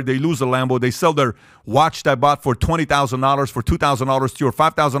Ferrari, they lose the Lambo, they sell their watch they bought for $20,000, for $2,000 to you, or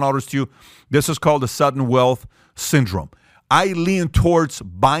 $5,000 to you. This is called the sudden wealth syndrome. I lean towards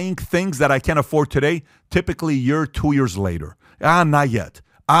buying things that I can afford today, typically a year, 2 years later. Not yet.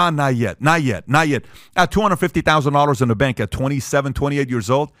 Not yet. I had $250,000 in the bank at 27, 28 years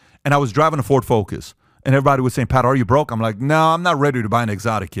old, and I was driving a Ford Focus. And everybody was saying, Pat, are you broke? I'm like, no, I'm not ready to buy an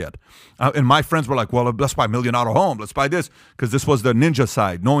exotic yet. And my friends were like, well, let's buy $1 million home. Let's buy this. Because this was the ninja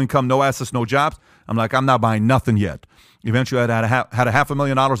side. No income, no assets, no jobs. I'm like, I'm not buying nothing yet. Eventually, I had a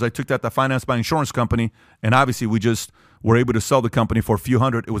 $500,000. I took that to finance my insurance company. And obviously, we just were able to sell the company for a few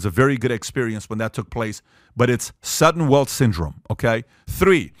hundred. It was a very good experience when that took place. But it's sudden wealth syndrome, okay?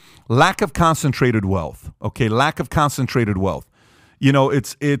 3, lack of concentrated wealth, okay? Lack of concentrated wealth. You know,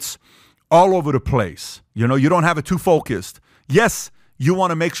 it's all over the place. You know, you don't have it too focused. Yes, you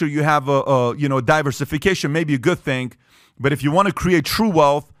want to make sure you have diversification, maybe a good thing. But if you want to create true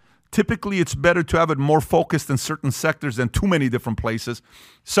wealth, typically it's better to have it more focused in certain sectors than too many different places.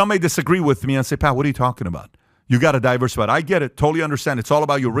 Some may disagree with me and say, Pat, what are you talking about? You got to diversify. I get it. Totally understand. It's all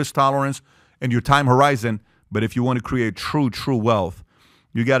about your risk tolerance and your time horizon. But if you want to create true wealth,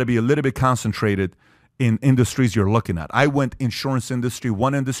 you got to be a little bit concentrated in industries you're looking at. I went insurance industry,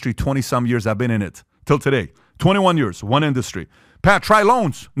 one industry, 20-some years. I've been in it till today. 21 years, one industry. Pat, try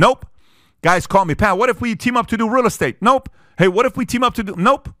loans. Nope. Guys call me, Pat, what if we team up to do real estate? Nope. Hey, what if we team up to do?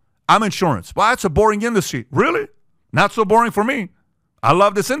 Nope. I'm insurance. Well, that's a boring industry. Really? Not so boring for me. I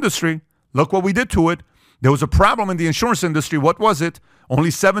love this industry. Look what we did to it. There was a problem in the insurance industry. What was it? Only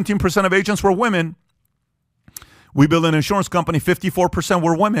 17% of agents were women. We built an insurance company, 54%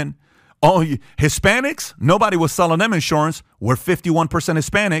 were women. Oh, Hispanics, nobody was selling them insurance. We're 51%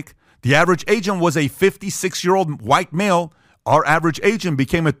 Hispanic. The average agent was a 56-year-old white male. Our average agent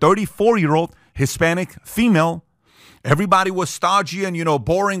became a 34-year-old Hispanic female. Everybody was stodgy and,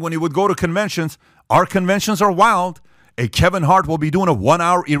 boring when he would go to conventions. Our conventions are wild. A Kevin Hart will be doing a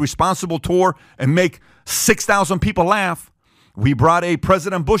 1-hour irresponsible tour and make 6,000 people laugh. We brought a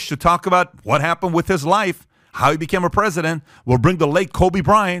President Bush to talk about what happened with his life, how he became a president. We'll bring the late Kobe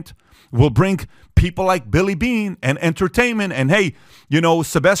Bryant. We'll bring people like Billy Bean and entertainment. And hey,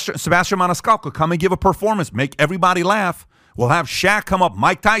 Sebastian Maniscalco come and give a performance, make everybody laugh. We'll have Shaq come up,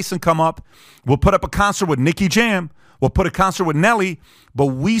 Mike Tyson come up. We'll put up a concert with Nicky Jam. We'll put a concert with Nelly. But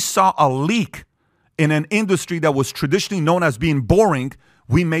we saw a leak in an industry that was traditionally known as being boring.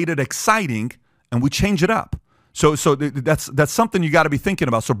 We made it exciting and we changed it up. So that's something you got to be thinking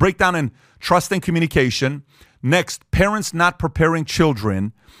about. So breakdown in trust and communication. Next, parents not preparing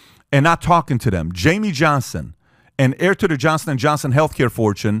children and not talking to them. Jamie Johnson, an heir to the Johnson & Johnson healthcare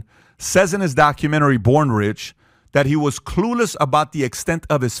fortune, says in his documentary Born Rich that he was clueless about the extent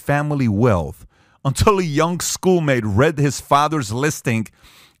of his family wealth until a young schoolmate read his father's listing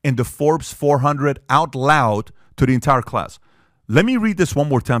in the Forbes 400 out loud to the entire class. Let me read this one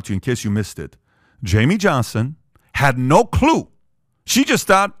more time to you in case you missed it. Jamie Johnson had no clue. She just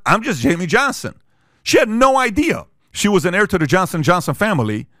thought, I'm just Jamie Johnson. She had no idea she was an heir to the Johnson & Johnson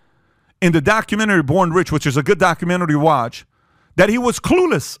family. In the documentary Born Rich, which is a good documentary to watch, that he was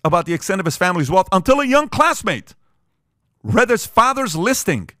clueless about the extent of his family's wealth until a young classmate read his father's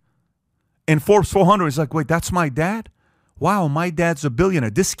listing in Forbes 400. He's like, wait, that's my dad? Wow, my dad's a billionaire.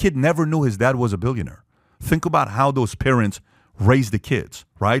 This kid never knew his dad was a billionaire. Think about how those parents raise the kids,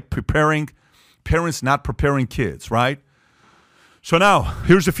 right? Parents not preparing kids, right? So now,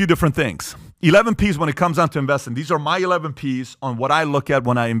 here's a few different things. 11 P's when it comes down to investing. These are my 11 P's on what I look at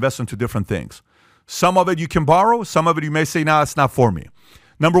when I invest into different things. Some of it you can borrow. Some of it you may say, no, it's not for me.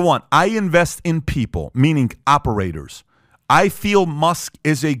 Number 1, I invest in people, meaning operators. I feel Musk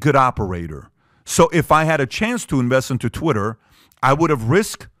is a good operator. So if I had a chance to invest into Twitter, I would have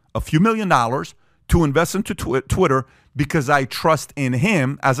risked a few $1 million to invest into Twitter because I trust in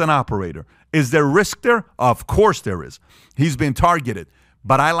him as an operator. Is there risk there? Of course there is. He's been targeted.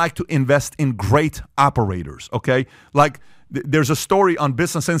 But I like to invest in great operators, okay? Like there's a story on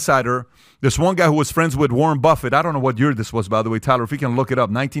Business Insider. This one guy who was friends with Warren Buffett. I don't know what year this was, by the way, Tyler, if you can look it up,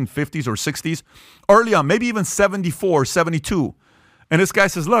 1950s or 60s. Early on, maybe even 74, 72. And this guy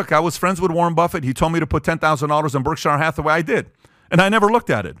says, look, I was friends with Warren Buffett. He told me to put $10,000 in Berkshire Hathaway. I did. And I never looked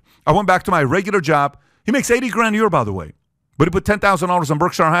at it. I went back to my regular job. He makes 80 grand a year, by the way. But he put $10,000 on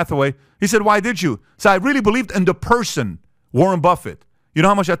Berkshire Hathaway. He said, why did you? So I really believed in the person, Warren Buffett. You know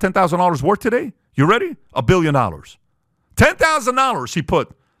how much that $10,000 worth today? You ready? $1 billion. $10,000 he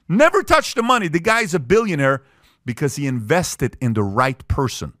put. Never touched the money. The guy's a billionaire because he invested in the right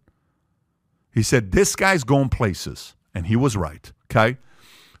person. He said, this guy's going places. And he was right. Okay?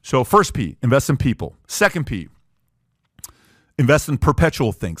 So first P, invest in people. Second P, invest in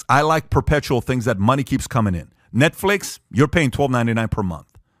perpetual things. I like perpetual things that money keeps coming in. Netflix, you're paying $12.99 per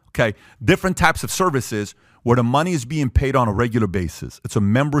month. Okay? Different types of services where the money is being paid on a regular basis. It's a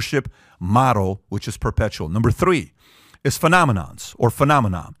membership model, which is perpetual. Number 3 is phenomenons or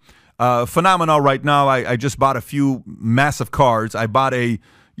phenomena. Phenomena right now, I just bought a few massive cards. I bought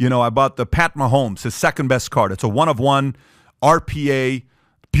the Pat Mahomes, his second best card. It's a 1-of-1 RPA,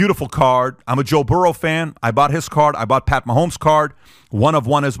 beautiful card. I'm a Joe Burrow fan. I bought his card. I bought Pat Mahomes' card,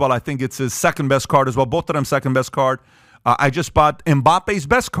 1-of-1 as well. I think it's his second best card as well. Both of them second best card. I just bought Mbappe's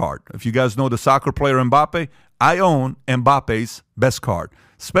best card. If you guys know the soccer player Mbappe, I own Mbappe's best card.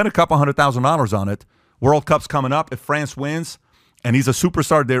 Spent a couple $100,000 on it. World Cup's coming up. If France wins and he's a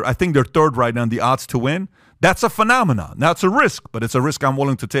superstar, I think they're third right now in the odds to win. That's a phenomenon. Now, it's a risk, but it's a risk I'm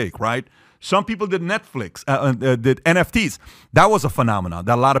willing to take, right? Some people did Netflix, did NFTs. That was a phenomenon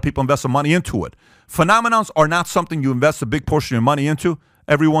that a lot of people invested money into it. Phenomenons are not something you invest a big portion of your money into.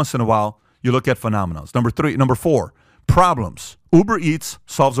 Every once in a while, you look at phenomenons. Number 4, problems. Uber Eats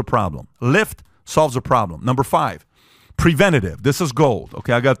solves a problem. Lyft solves a problem. Number 5, preventative. This is gold.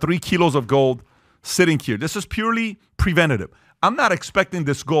 Okay, I got 3 kilos of gold sitting here. This is purely preventative. I'm not expecting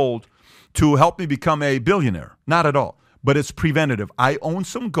this gold to help me become a billionaire. Not at all. But it's preventative. I own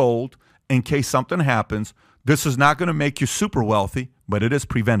some gold in case something happens. This is not going to make you super wealthy, but it is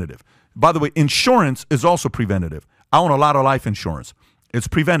preventative. By the way, insurance is also preventative. I own a lot of life insurance. It's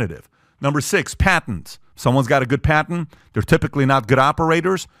preventative. Number 6, patents. Someone's got a good patent. They're typically not good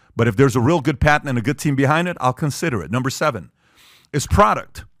operators, but if there's a real good patent and a good team behind it, I'll consider it. Number 7 is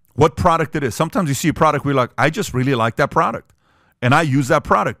product. What product it is. Sometimes you see a product where you're like, I just really like that product, and I use that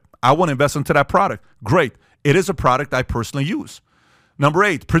product. I want to invest into that product. Great. It is a product I personally use. Number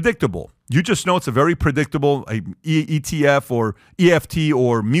 8, predictable. You just know it's a very predictable ETF or EFT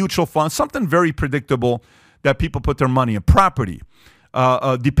or mutual fund, something very predictable that people put their money in. Property,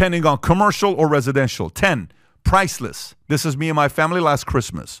 depending on commercial or residential. 10, priceless. This is me and my family last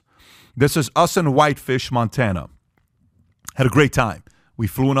Christmas. This is us in Whitefish, Montana. Had a great time. We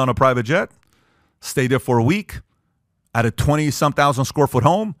flew in on a private jet, stayed there for a week at a 20-some thousand square foot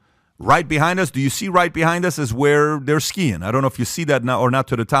home. Right behind us, do you see right behind us is where they're skiing? I don't know if you see that now or not,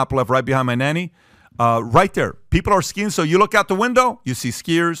 to the top left, right behind my nanny. Right there. People are skiing, so you look out the window, you see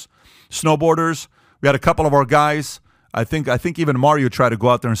skiers, snowboarders. We had a couple of our guys. I think even Mario tried to go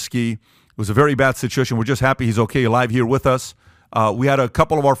out there and ski. It was a very bad situation. We're just happy he's okay, alive here with us. We had a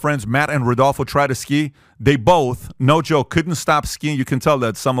couple of our friends, Matt and Rodolfo, try to ski. They both, no joke, couldn't stop skiing. You can tell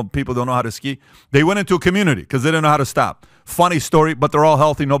that some people don't know how to ski. They went into a community because they didn't know how to stop. Funny story, but they're all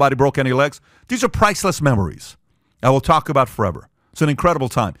healthy. Nobody broke any legs. These are priceless memories I will talk about forever. It's an incredible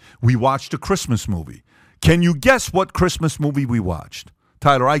time. We watched a Christmas movie. Can you guess what Christmas movie we watched?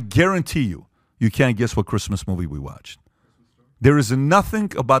 Tyler, I guarantee you can't guess what Christmas movie we watched. There is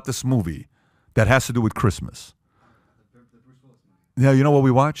nothing about this movie that has to do with Christmas. Now, you know what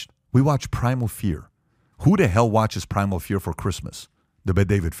we watched? We watched Primal Fear. Who the hell watches Primal Fear for Christmas? The Bet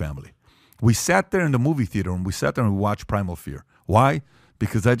David family. We sat there in the movie theater and we watched Primal Fear. Why?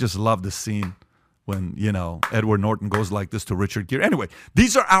 Because I just love the scene when, Edward Norton goes like this to Richard Gere. Anyway,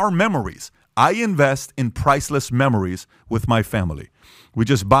 these are our memories. I invest in priceless memories with my family. We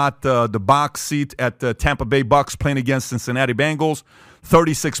just bought the box seat at the Tampa Bay Bucks playing against Cincinnati Bengals.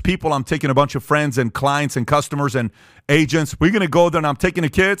 36 people. I'm taking a bunch of friends and clients and customers and agents. We're going to go there, and I'm taking the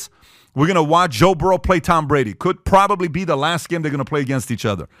kids. We're going to watch Joe Burrow play Tom Brady. Could probably be the last game they're going to play against each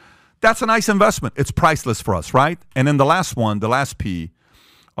other. That's a nice investment. It's priceless for us, right? And then the last one, the last P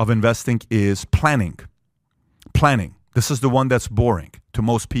of investing is planning. Planning. This is the one that's boring to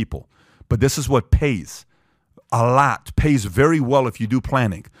most people. But this is what pays a lot, pays very well if you do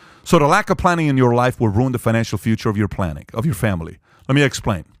planning. So the lack of planning in your life will ruin the financial future of your planning, of your family. Let me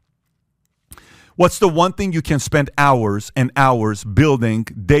explain. What's the one thing you can spend hours and hours building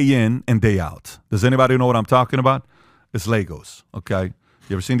day in and day out? Does anybody know what I'm talking about? It's Legos, okay?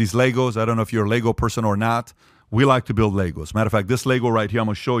 You ever seen these Legos? I don't know if you're a Lego person or not. We like to build Legos. Matter of fact, this Lego right here, I'm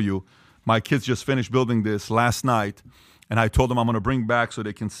going to show you. My kids just finished building this last night, and I told them I'm going to bring back so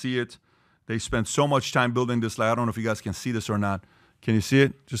they can see it. They spent so much time building this. I don't know if you guys can see this or not. Can you see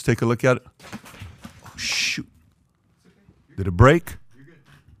it? Just take a look at it. Oh, shoot. Did it break?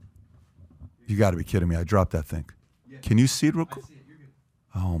 You got to be kidding me. I dropped that thing. Yeah. Can you see it real quick?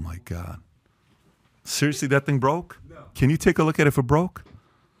 Oh, my God. Seriously, that thing broke? No. Can you take a look at it if it broke?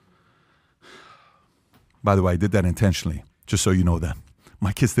 By the way, I did that intentionally, just so you know that.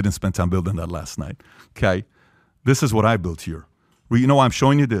 My kids didn't spend time building that last night. Okay? This is what I built here. You know why I'm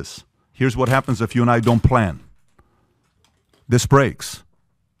showing you this? Here's what happens if you and I don't plan. This breaks.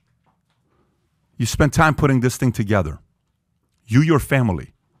 You spend time putting this thing together. You, your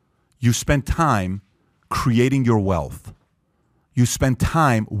family. You spend time creating your wealth. You spend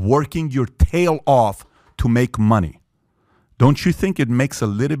time working your tail off to make money. Don't you think it makes a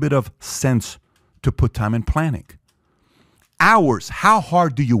little bit of sense to put time in planning? Hours. How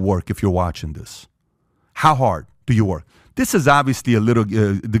hard do you work if you're watching this? How hard do you work? This is obviously a little,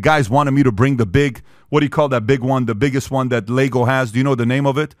 the guys wanted me to bring the big, what do you call that big one, the biggest one that Lego has? Do you know the name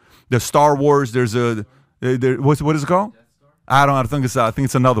of it? The Star Wars, there's a, what is it called? I think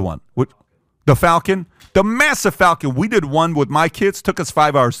it's another one. What, the Falcon? The massive Falcon. We did one with my kids, took us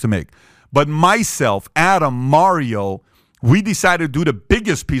 5 hours to make. But myself, Adam, Mario, we decided to do the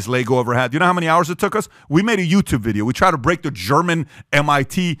biggest piece Lego ever had. You know how many hours it took us? We made a YouTube video. We tried to break the German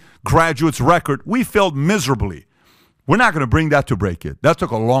MIT graduates record. We failed miserably. We're not going to bring that to break it. That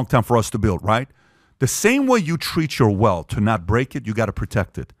took a long time for us to build, right? The same way you treat your wealth to not break it, you got to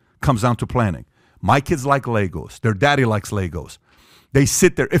protect it. Comes down to planning. My kids like Legos. Their daddy likes Legos. They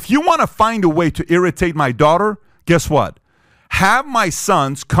sit there. If you want to find a way to irritate my daughter, guess what? Have my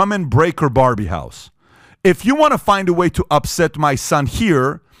sons come and break her Barbie house. If you want to find a way to upset my son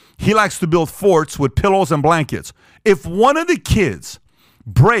here, he likes to build forts with pillows and blankets. If one of the kids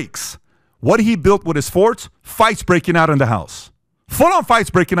breaks what he built with his forts, fights breaking out in the house. Full-on fights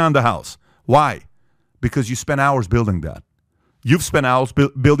breaking out in the house. Why? Because you spent hours building that. You've spent hours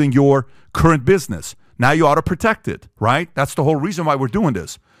building your current business. Now you ought to protect it, right? That's the whole reason why we're doing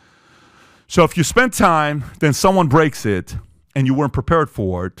this. So if you spend time, then someone breaks it, and you weren't prepared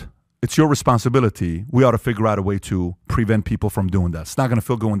for it, it's your responsibility. We ought to figure out a way to prevent people from doing that. It's not going to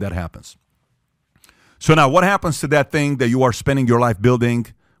feel good when that happens. So now what happens to that thing that you are spending your life building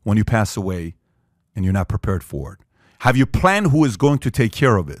when you pass away and you're not prepared for it? Have you planned who is going to take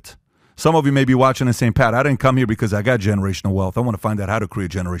care of it? Some of you may be watching and saying, Pat, I didn't come here because I got generational wealth. I want to find out how to create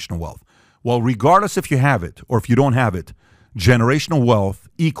generational wealth. Well, regardless if you have it or if you don't have it, generational wealth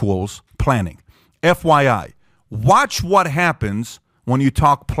equals planning. FYI, watch what happens when you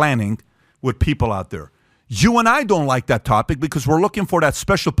talk planning with people out there. You and I don't like that topic because we're looking for that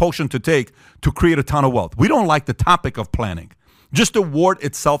special potion to take to create a ton of wealth. We don't like the topic of planning. Just the word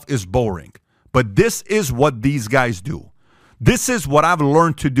itself is boring. But this is what these guys do. This is what I've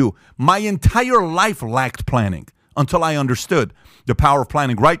learned to do. My entire life lacked planning until I understood the power of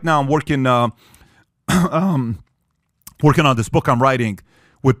planning. Right now I'm working working on this book I'm writing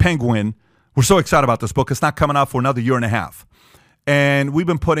with Penguin. We're so excited about this book. It's not coming out for another year and a half. And we've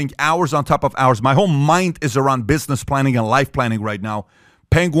been putting hours on top of hours. My whole mind is around business planning and life planning right now.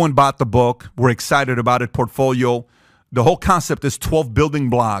 Penguin bought the book. We're excited about it. Portfolio. The whole concept is 12 building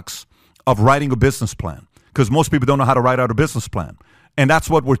blocks of writing a business plan, because most people don't know how to write out a business plan. And that's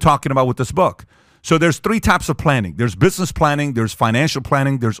what we're talking about with this book. So there's 3 types of planning. There's business planning, there's financial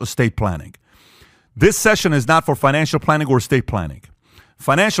planning, there's estate planning. This session is not for financial planning or estate planning.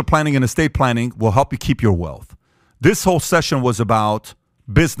 Financial planning and estate planning will help you keep your wealth. This whole session was about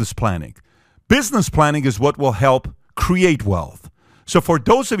business planning. Business planning is what will help create wealth. So for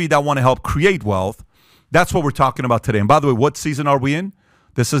those of you that want to help create wealth, that's what we're talking about today. And by the way, what season are we in?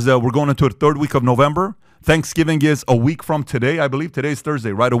 This is, we're going into the 3rd week of November. Thanksgiving is a week from today. I believe today is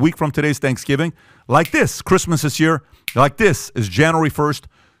Thursday, right? A week from today is Thanksgiving. Like this, Christmas is here. Like this is January 1st,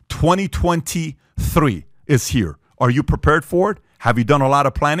 2023 is here. Are you prepared for it? Have you done a lot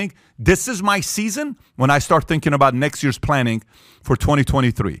of planning? This is my season when I start thinking about next year's planning for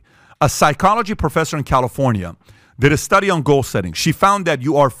 2023. A psychology professor in California did a study on goal setting. She found that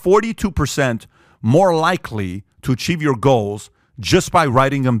you are 42% more likely to achieve your goals just by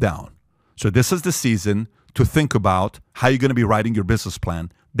writing them down. So this is the season to think about how you're going to be writing your business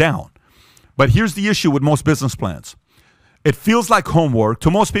plan down. But here's the issue with most business plans. It feels like homework. To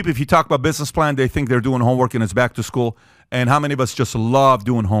most people, if you talk about business plan, they think they're doing homework and it's back to school. And how many of us just love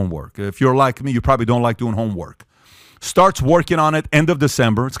doing homework? If you're like me, you probably don't like doing homework. Starts working on it end of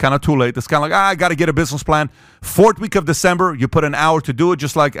December. It's kind of too late. It's kind of like, I got to get a business plan. 4th week of December, you put an hour to do it,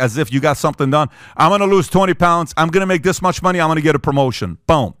 just like as if you got something done. I'm going to lose 20 pounds. I'm going to make this much money. I'm going to get a promotion.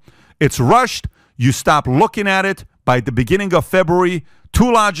 Boom. It's rushed. You stop looking at it. By the beginning of February,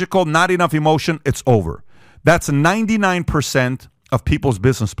 too logical, not enough emotion. It's over. That's 99% of people's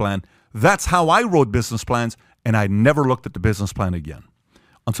business plan. That's how I wrote business plans, and I never looked at the business plan again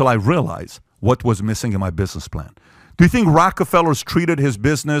until I realized what was missing in my business plan. Do you think Rockefeller's treated his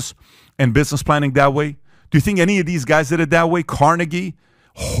business and business planning that way? Do you think any of these guys did it that way? Carnegie,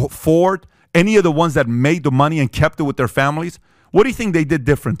 Ford, any of the ones that made the money and kept it with their families? What do you think they did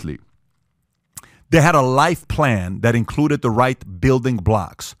differently? They had a life plan that included the right building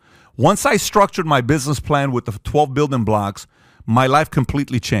blocks. Once I structured my business plan with the 12 building blocks, my life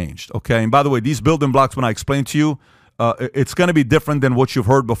completely changed, okay? And by the way, these building blocks, when I explain to you, it's going to be different than what you've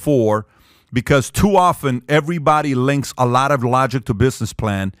heard before, because too often everybody links a lot of logic to business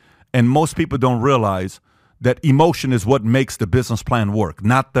plan, and most people don't realize that emotion is what makes the business plan work,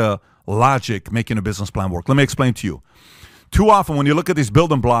 not the logic making a business plan work. Let me explain to you. Too often when you look at these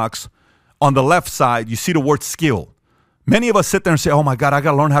building blocks, on the left side, you see the word skill. Many of us sit there and say, oh my God, I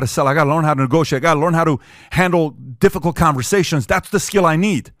got to learn how to sell. I got to learn how to negotiate. I got to learn how to handle difficult conversations. That's the skill I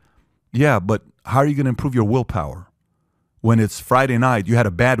need. Yeah, but how are you going to improve your willpower? When it's Friday night, you had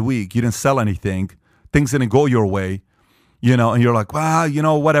a bad week, you didn't sell anything, things didn't go your way, and you're like,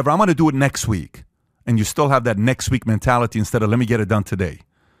 well, whatever, I'm going to do it next week. And you still have that next week mentality instead of let me get it done today.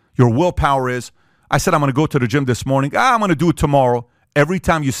 Your willpower is, I said I'm going to go to the gym this morning. I'm going to do it tomorrow. Every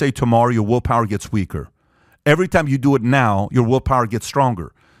time you say tomorrow, your willpower gets weaker. Every time you do it now, your willpower gets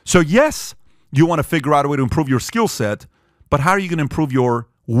stronger. So yes, you want to figure out a way to improve your skill set, but how are you going to improve your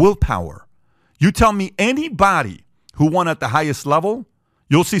willpower? You tell me anybody who won at the highest level,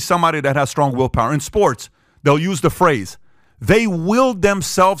 you'll see somebody that has strong willpower. In sports, they'll use the phrase, they willed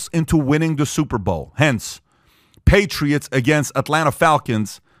themselves into winning the Super Bowl. Hence, Patriots against Atlanta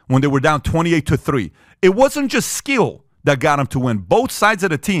Falcons when they were down 28-3. It wasn't just skill that got them to win. Both sides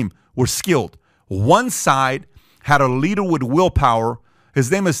of the team were skilled. One side had a leader with willpower. His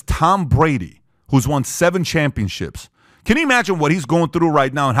name is Tom Brady, who's won 7 championships. Can you imagine what he's going through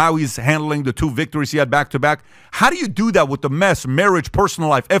right now and how he's handling the 2 victories he had back-to-back? How do you do that with the mess, marriage, personal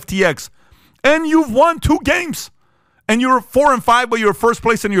life, FTX, and you've won 2 games? And you're 4-5, but you're first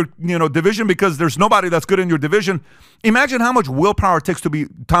place in your division because there's nobody that's good in your division. Imagine how much willpower it takes to be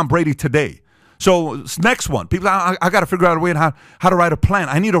Tom Brady today. So next one, people, I got to figure out a way how to write a plan.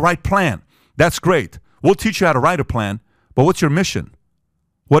 I need a right plan. That's great. We'll teach you how to write a plan, but what's your mission?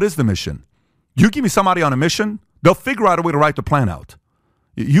 What is the mission? You give me somebody on a mission, they'll figure out a way to write the plan out.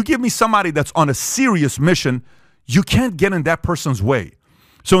 You give me somebody that's on a serious mission, you can't get in that person's way.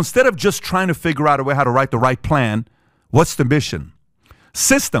 So instead of just trying to figure out a way how to write the right plan, what's the mission?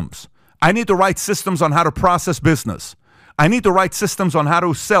 Systems. I need to write systems on how to process business. I need to write systems on how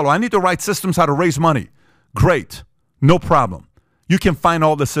to sell. I need to write systems how to raise money. Great. No problem. You can find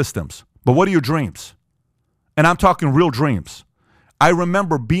all the systems. But what are your dreams? And I'm talking real dreams. I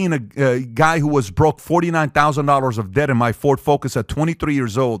remember being a guy who was broke $49,000 of debt in my Ford Focus at 23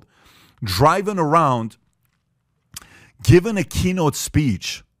 years old, driving around, giving a keynote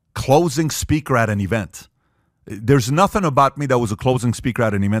speech, closing speaker at an event. There's nothing about me that was a closing speaker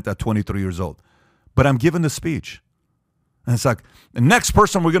at an event at 23 years old. But I'm giving the speech. And it's like, the next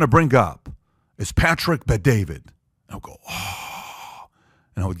person we're going to bring up is Patrick Bet-David. And I'll go, oh,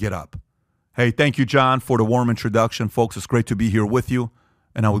 and I would get up. Hey, thank you, John, for the warm introduction. Folks, it's great to be here with you.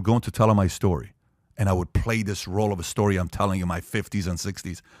 And I would go into telling my story. And I would play this role of a story I'm telling in my 50s and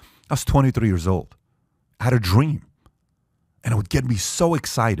 60s. I was 23 years old. I had a dream. And it would get me so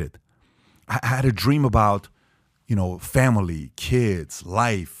excited. I had a dream about, family, kids,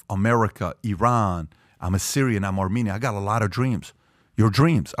 life, America, Iran. I'm a Syrian, I'm Armenian. I got a lot of dreams. Your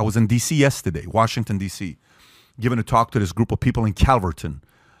dreams. I was in D.C. yesterday, Washington, D.C., giving a talk to this group of people in Calverton.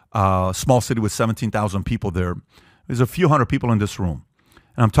 Small city with 17,000 people there. There's a few hundred people in this room.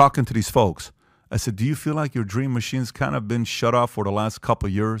 And I'm talking to these folks. I said, do you feel like your dream machine's kind of been shut off for the last couple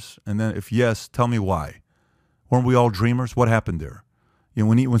of years? And then if yes, tell me why. Weren't we all dreamers? What happened there?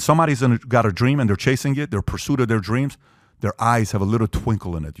 When somebody's got a dream and they're chasing it, their pursuit of their dreams, their eyes have a little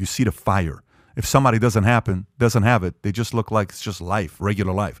twinkle in it. You see the fire. If somebody doesn't have it, they just look like it's just life,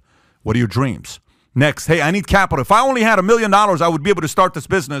 regular life. What are your dreams? Next, hey, I need capital. If I only had $1 million, I would be able to start this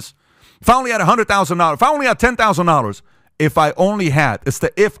business. If I only had $100,000, if I only had $10,000, if I only had, it's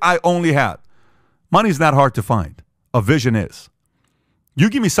the if I only had. Money's not hard to find. A vision is. You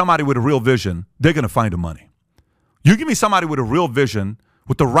give me somebody with a real vision, they're going to find the money. You give me somebody with a real vision,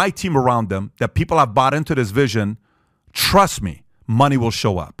 with the right team around them, that people have bought into this vision, trust me, money will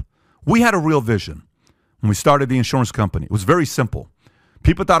show up. We had a real vision when we started the insurance company. It was very simple.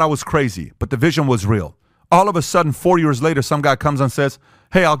 People thought I was crazy, but the vision was real. All of a sudden, 4 years later, some guy comes and says,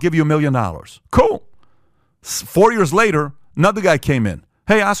 hey, I'll give you $1 million. Cool. 4 years later, another guy came in.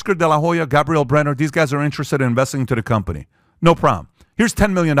 Hey, Oscar De La Hoya, Gabriel Brenner, these guys are interested in investing into the company. No problem. Here's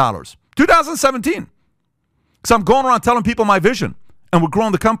 $10 million. 2017. So I'm going around telling people my vision, and we're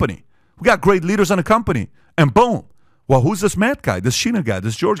growing the company. We got great leaders in the company. And boom. Well, who's this Matt guy, this Sheena guy,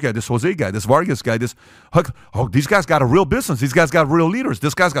 this George guy, this Jose guy, this Vargas guy, this Huck? Oh, these guys got a real business. These guys got real leaders.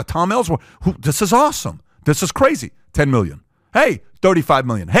 This guy's got Tom Ellsworth. This is awesome. This is crazy. 10 million. Hey, 35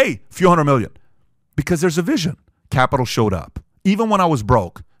 million. Hey, a few hundred million. Because there's a vision. Capital showed up. Even when I was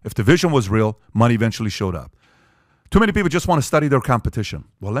broke, if the vision was real, money eventually showed up. Too many people just want to study their competition.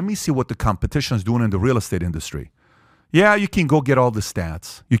 Well, let me see what the competition is doing in the real estate industry. Yeah, you can go get all the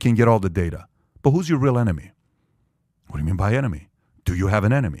stats. You can get all the data. But who's your real enemy? What do you mean by enemy? Do you have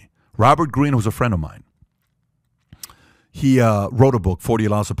an enemy? Robert Greene was a friend of mine. He wrote a book, 40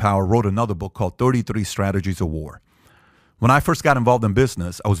 Laws of Power, wrote another book called 33 Strategies of War. When I first got involved in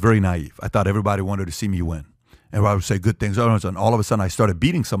business, I was very naive. I thought everybody wanted to see me win. And I would say good things. And all of a sudden, I started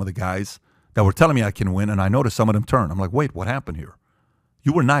beating some of the guys that were telling me I can win, and I noticed some of them turn. I'm like, wait, what happened here?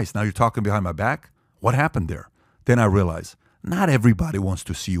 You were nice. Now you're talking behind my back? What happened there? Then I realized not everybody wants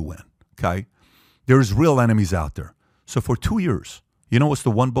to see you win, okay? There's real enemies out there. So for 2 years, you know what's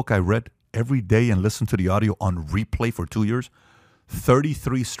the one book I read every day and listened to the audio on replay for 2 years?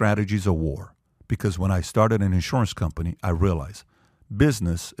 33 Strategies of War. Because when I started an insurance company, I realized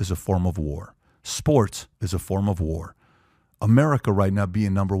business is a form of war. Sports is a form of war. America right now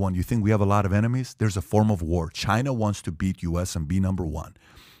being number one, you think we have a lot of enemies? There's a form of war. China wants to beat U.S. and be number one.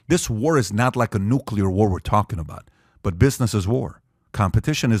 This war is not like a nuclear war we're talking about, but business is war.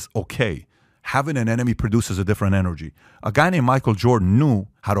 Competition is okay. Having an enemy produces a different energy. A guy named Michael Jordan knew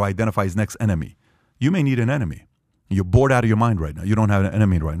how to identify his next enemy. You may need an enemy. You're bored out of your mind right now. You don't have an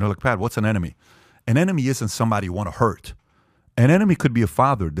enemy right now. Like, Pat, what's an enemy? An enemy isn't somebody you want to hurt. An enemy could be a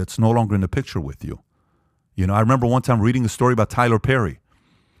father that's no longer in the picture with you. You know, I remember one time reading a story about Tyler Perry.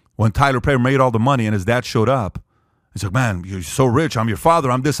 When Tyler Perry made all the money and his dad showed up, he's like, man, you're so rich. I'm your father.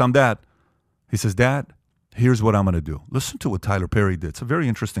 I'm this, I'm that. He says, Dad, here's what I'm going to do. Listen to what Tyler Perry did. It's a very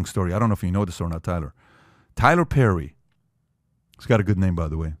interesting story. I don't know if you know this or not, Tyler. Tyler Perry, he's got a good name, by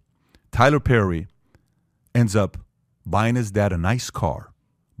the way. Tyler Perry ends up buying his dad a nice car,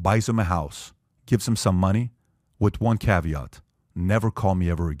 buys him a house, gives him some money with one caveat. Never call me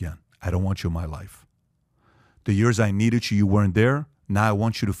ever again. I don't want you in my life. The years I needed you, you weren't there. Now I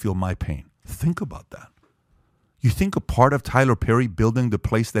want you to feel my pain. Think about that. You think a part of Tyler Perry building the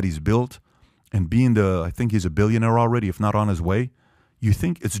place that he's built and being I think he's a billionaire already, if not on his way, you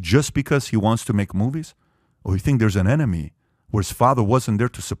think it's just because he wants to make movies? Or you think there's an enemy where his father wasn't there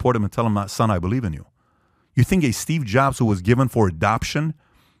to support him and tell him, son, I believe in you? You think a Steve Jobs who was given for adoption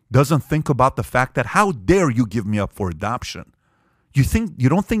doesn't think about the fact that how dare you give me up for adoption? You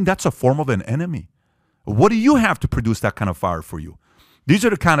don't think that's a form of an enemy? What do you have to produce that kind of fire for you? These are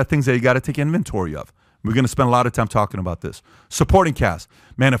the kind of things that you got to take inventory of. We're going to spend a lot of time talking about this. Supporting cast.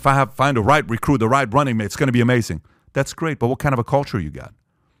 Man, if I find the right recruit, the right running mate, it's going to be amazing. That's great, but what kind of a culture you got?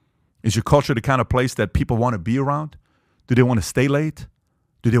 Is your culture the kind of place that people want to be around? Do they want to stay late?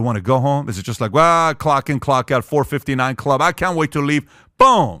 Do they want to go home? Is it just like, well, clock in, clock out, 4:59 club. I can't wait to leave.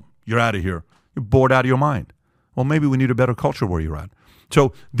 Boom, you're out of here. You're bored out of your mind. Well, maybe we need a better culture where you're at.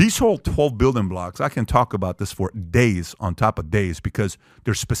 So these whole 12 building blocks, I can talk about this for days on top of days because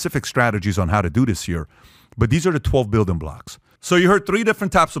there's specific strategies on how to do this here. But these are the 12 building blocks. So you heard 3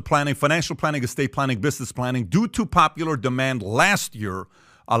 different types of planning: financial planning, estate planning, business planning. Due to popular demand last year,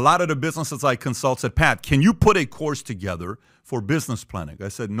 a lot of the businesses I consult said, Pat, can you put a course together for business planning? I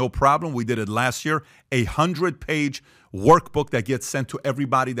said, no problem. We did it last year. 100-page workbook that gets sent to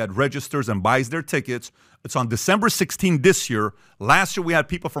everybody that registers and buys their tickets. It's on December 16 this year. Last year, we had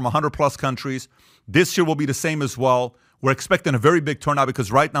people from 100-plus countries. This year will be the same as well. We're expecting a very big turnout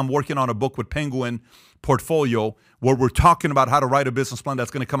because right now I'm working on a book with Penguin Portfolio where we're talking about how to write a business plan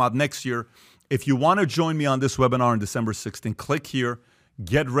that's going to come out next year. If you want to join me on this webinar on December 16, click here,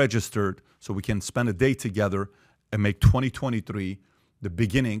 get registered so we can spend a day together and make 2023 the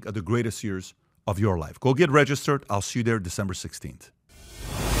beginning of the greatest years of your life. Go get registered. I'll see you there December 16th.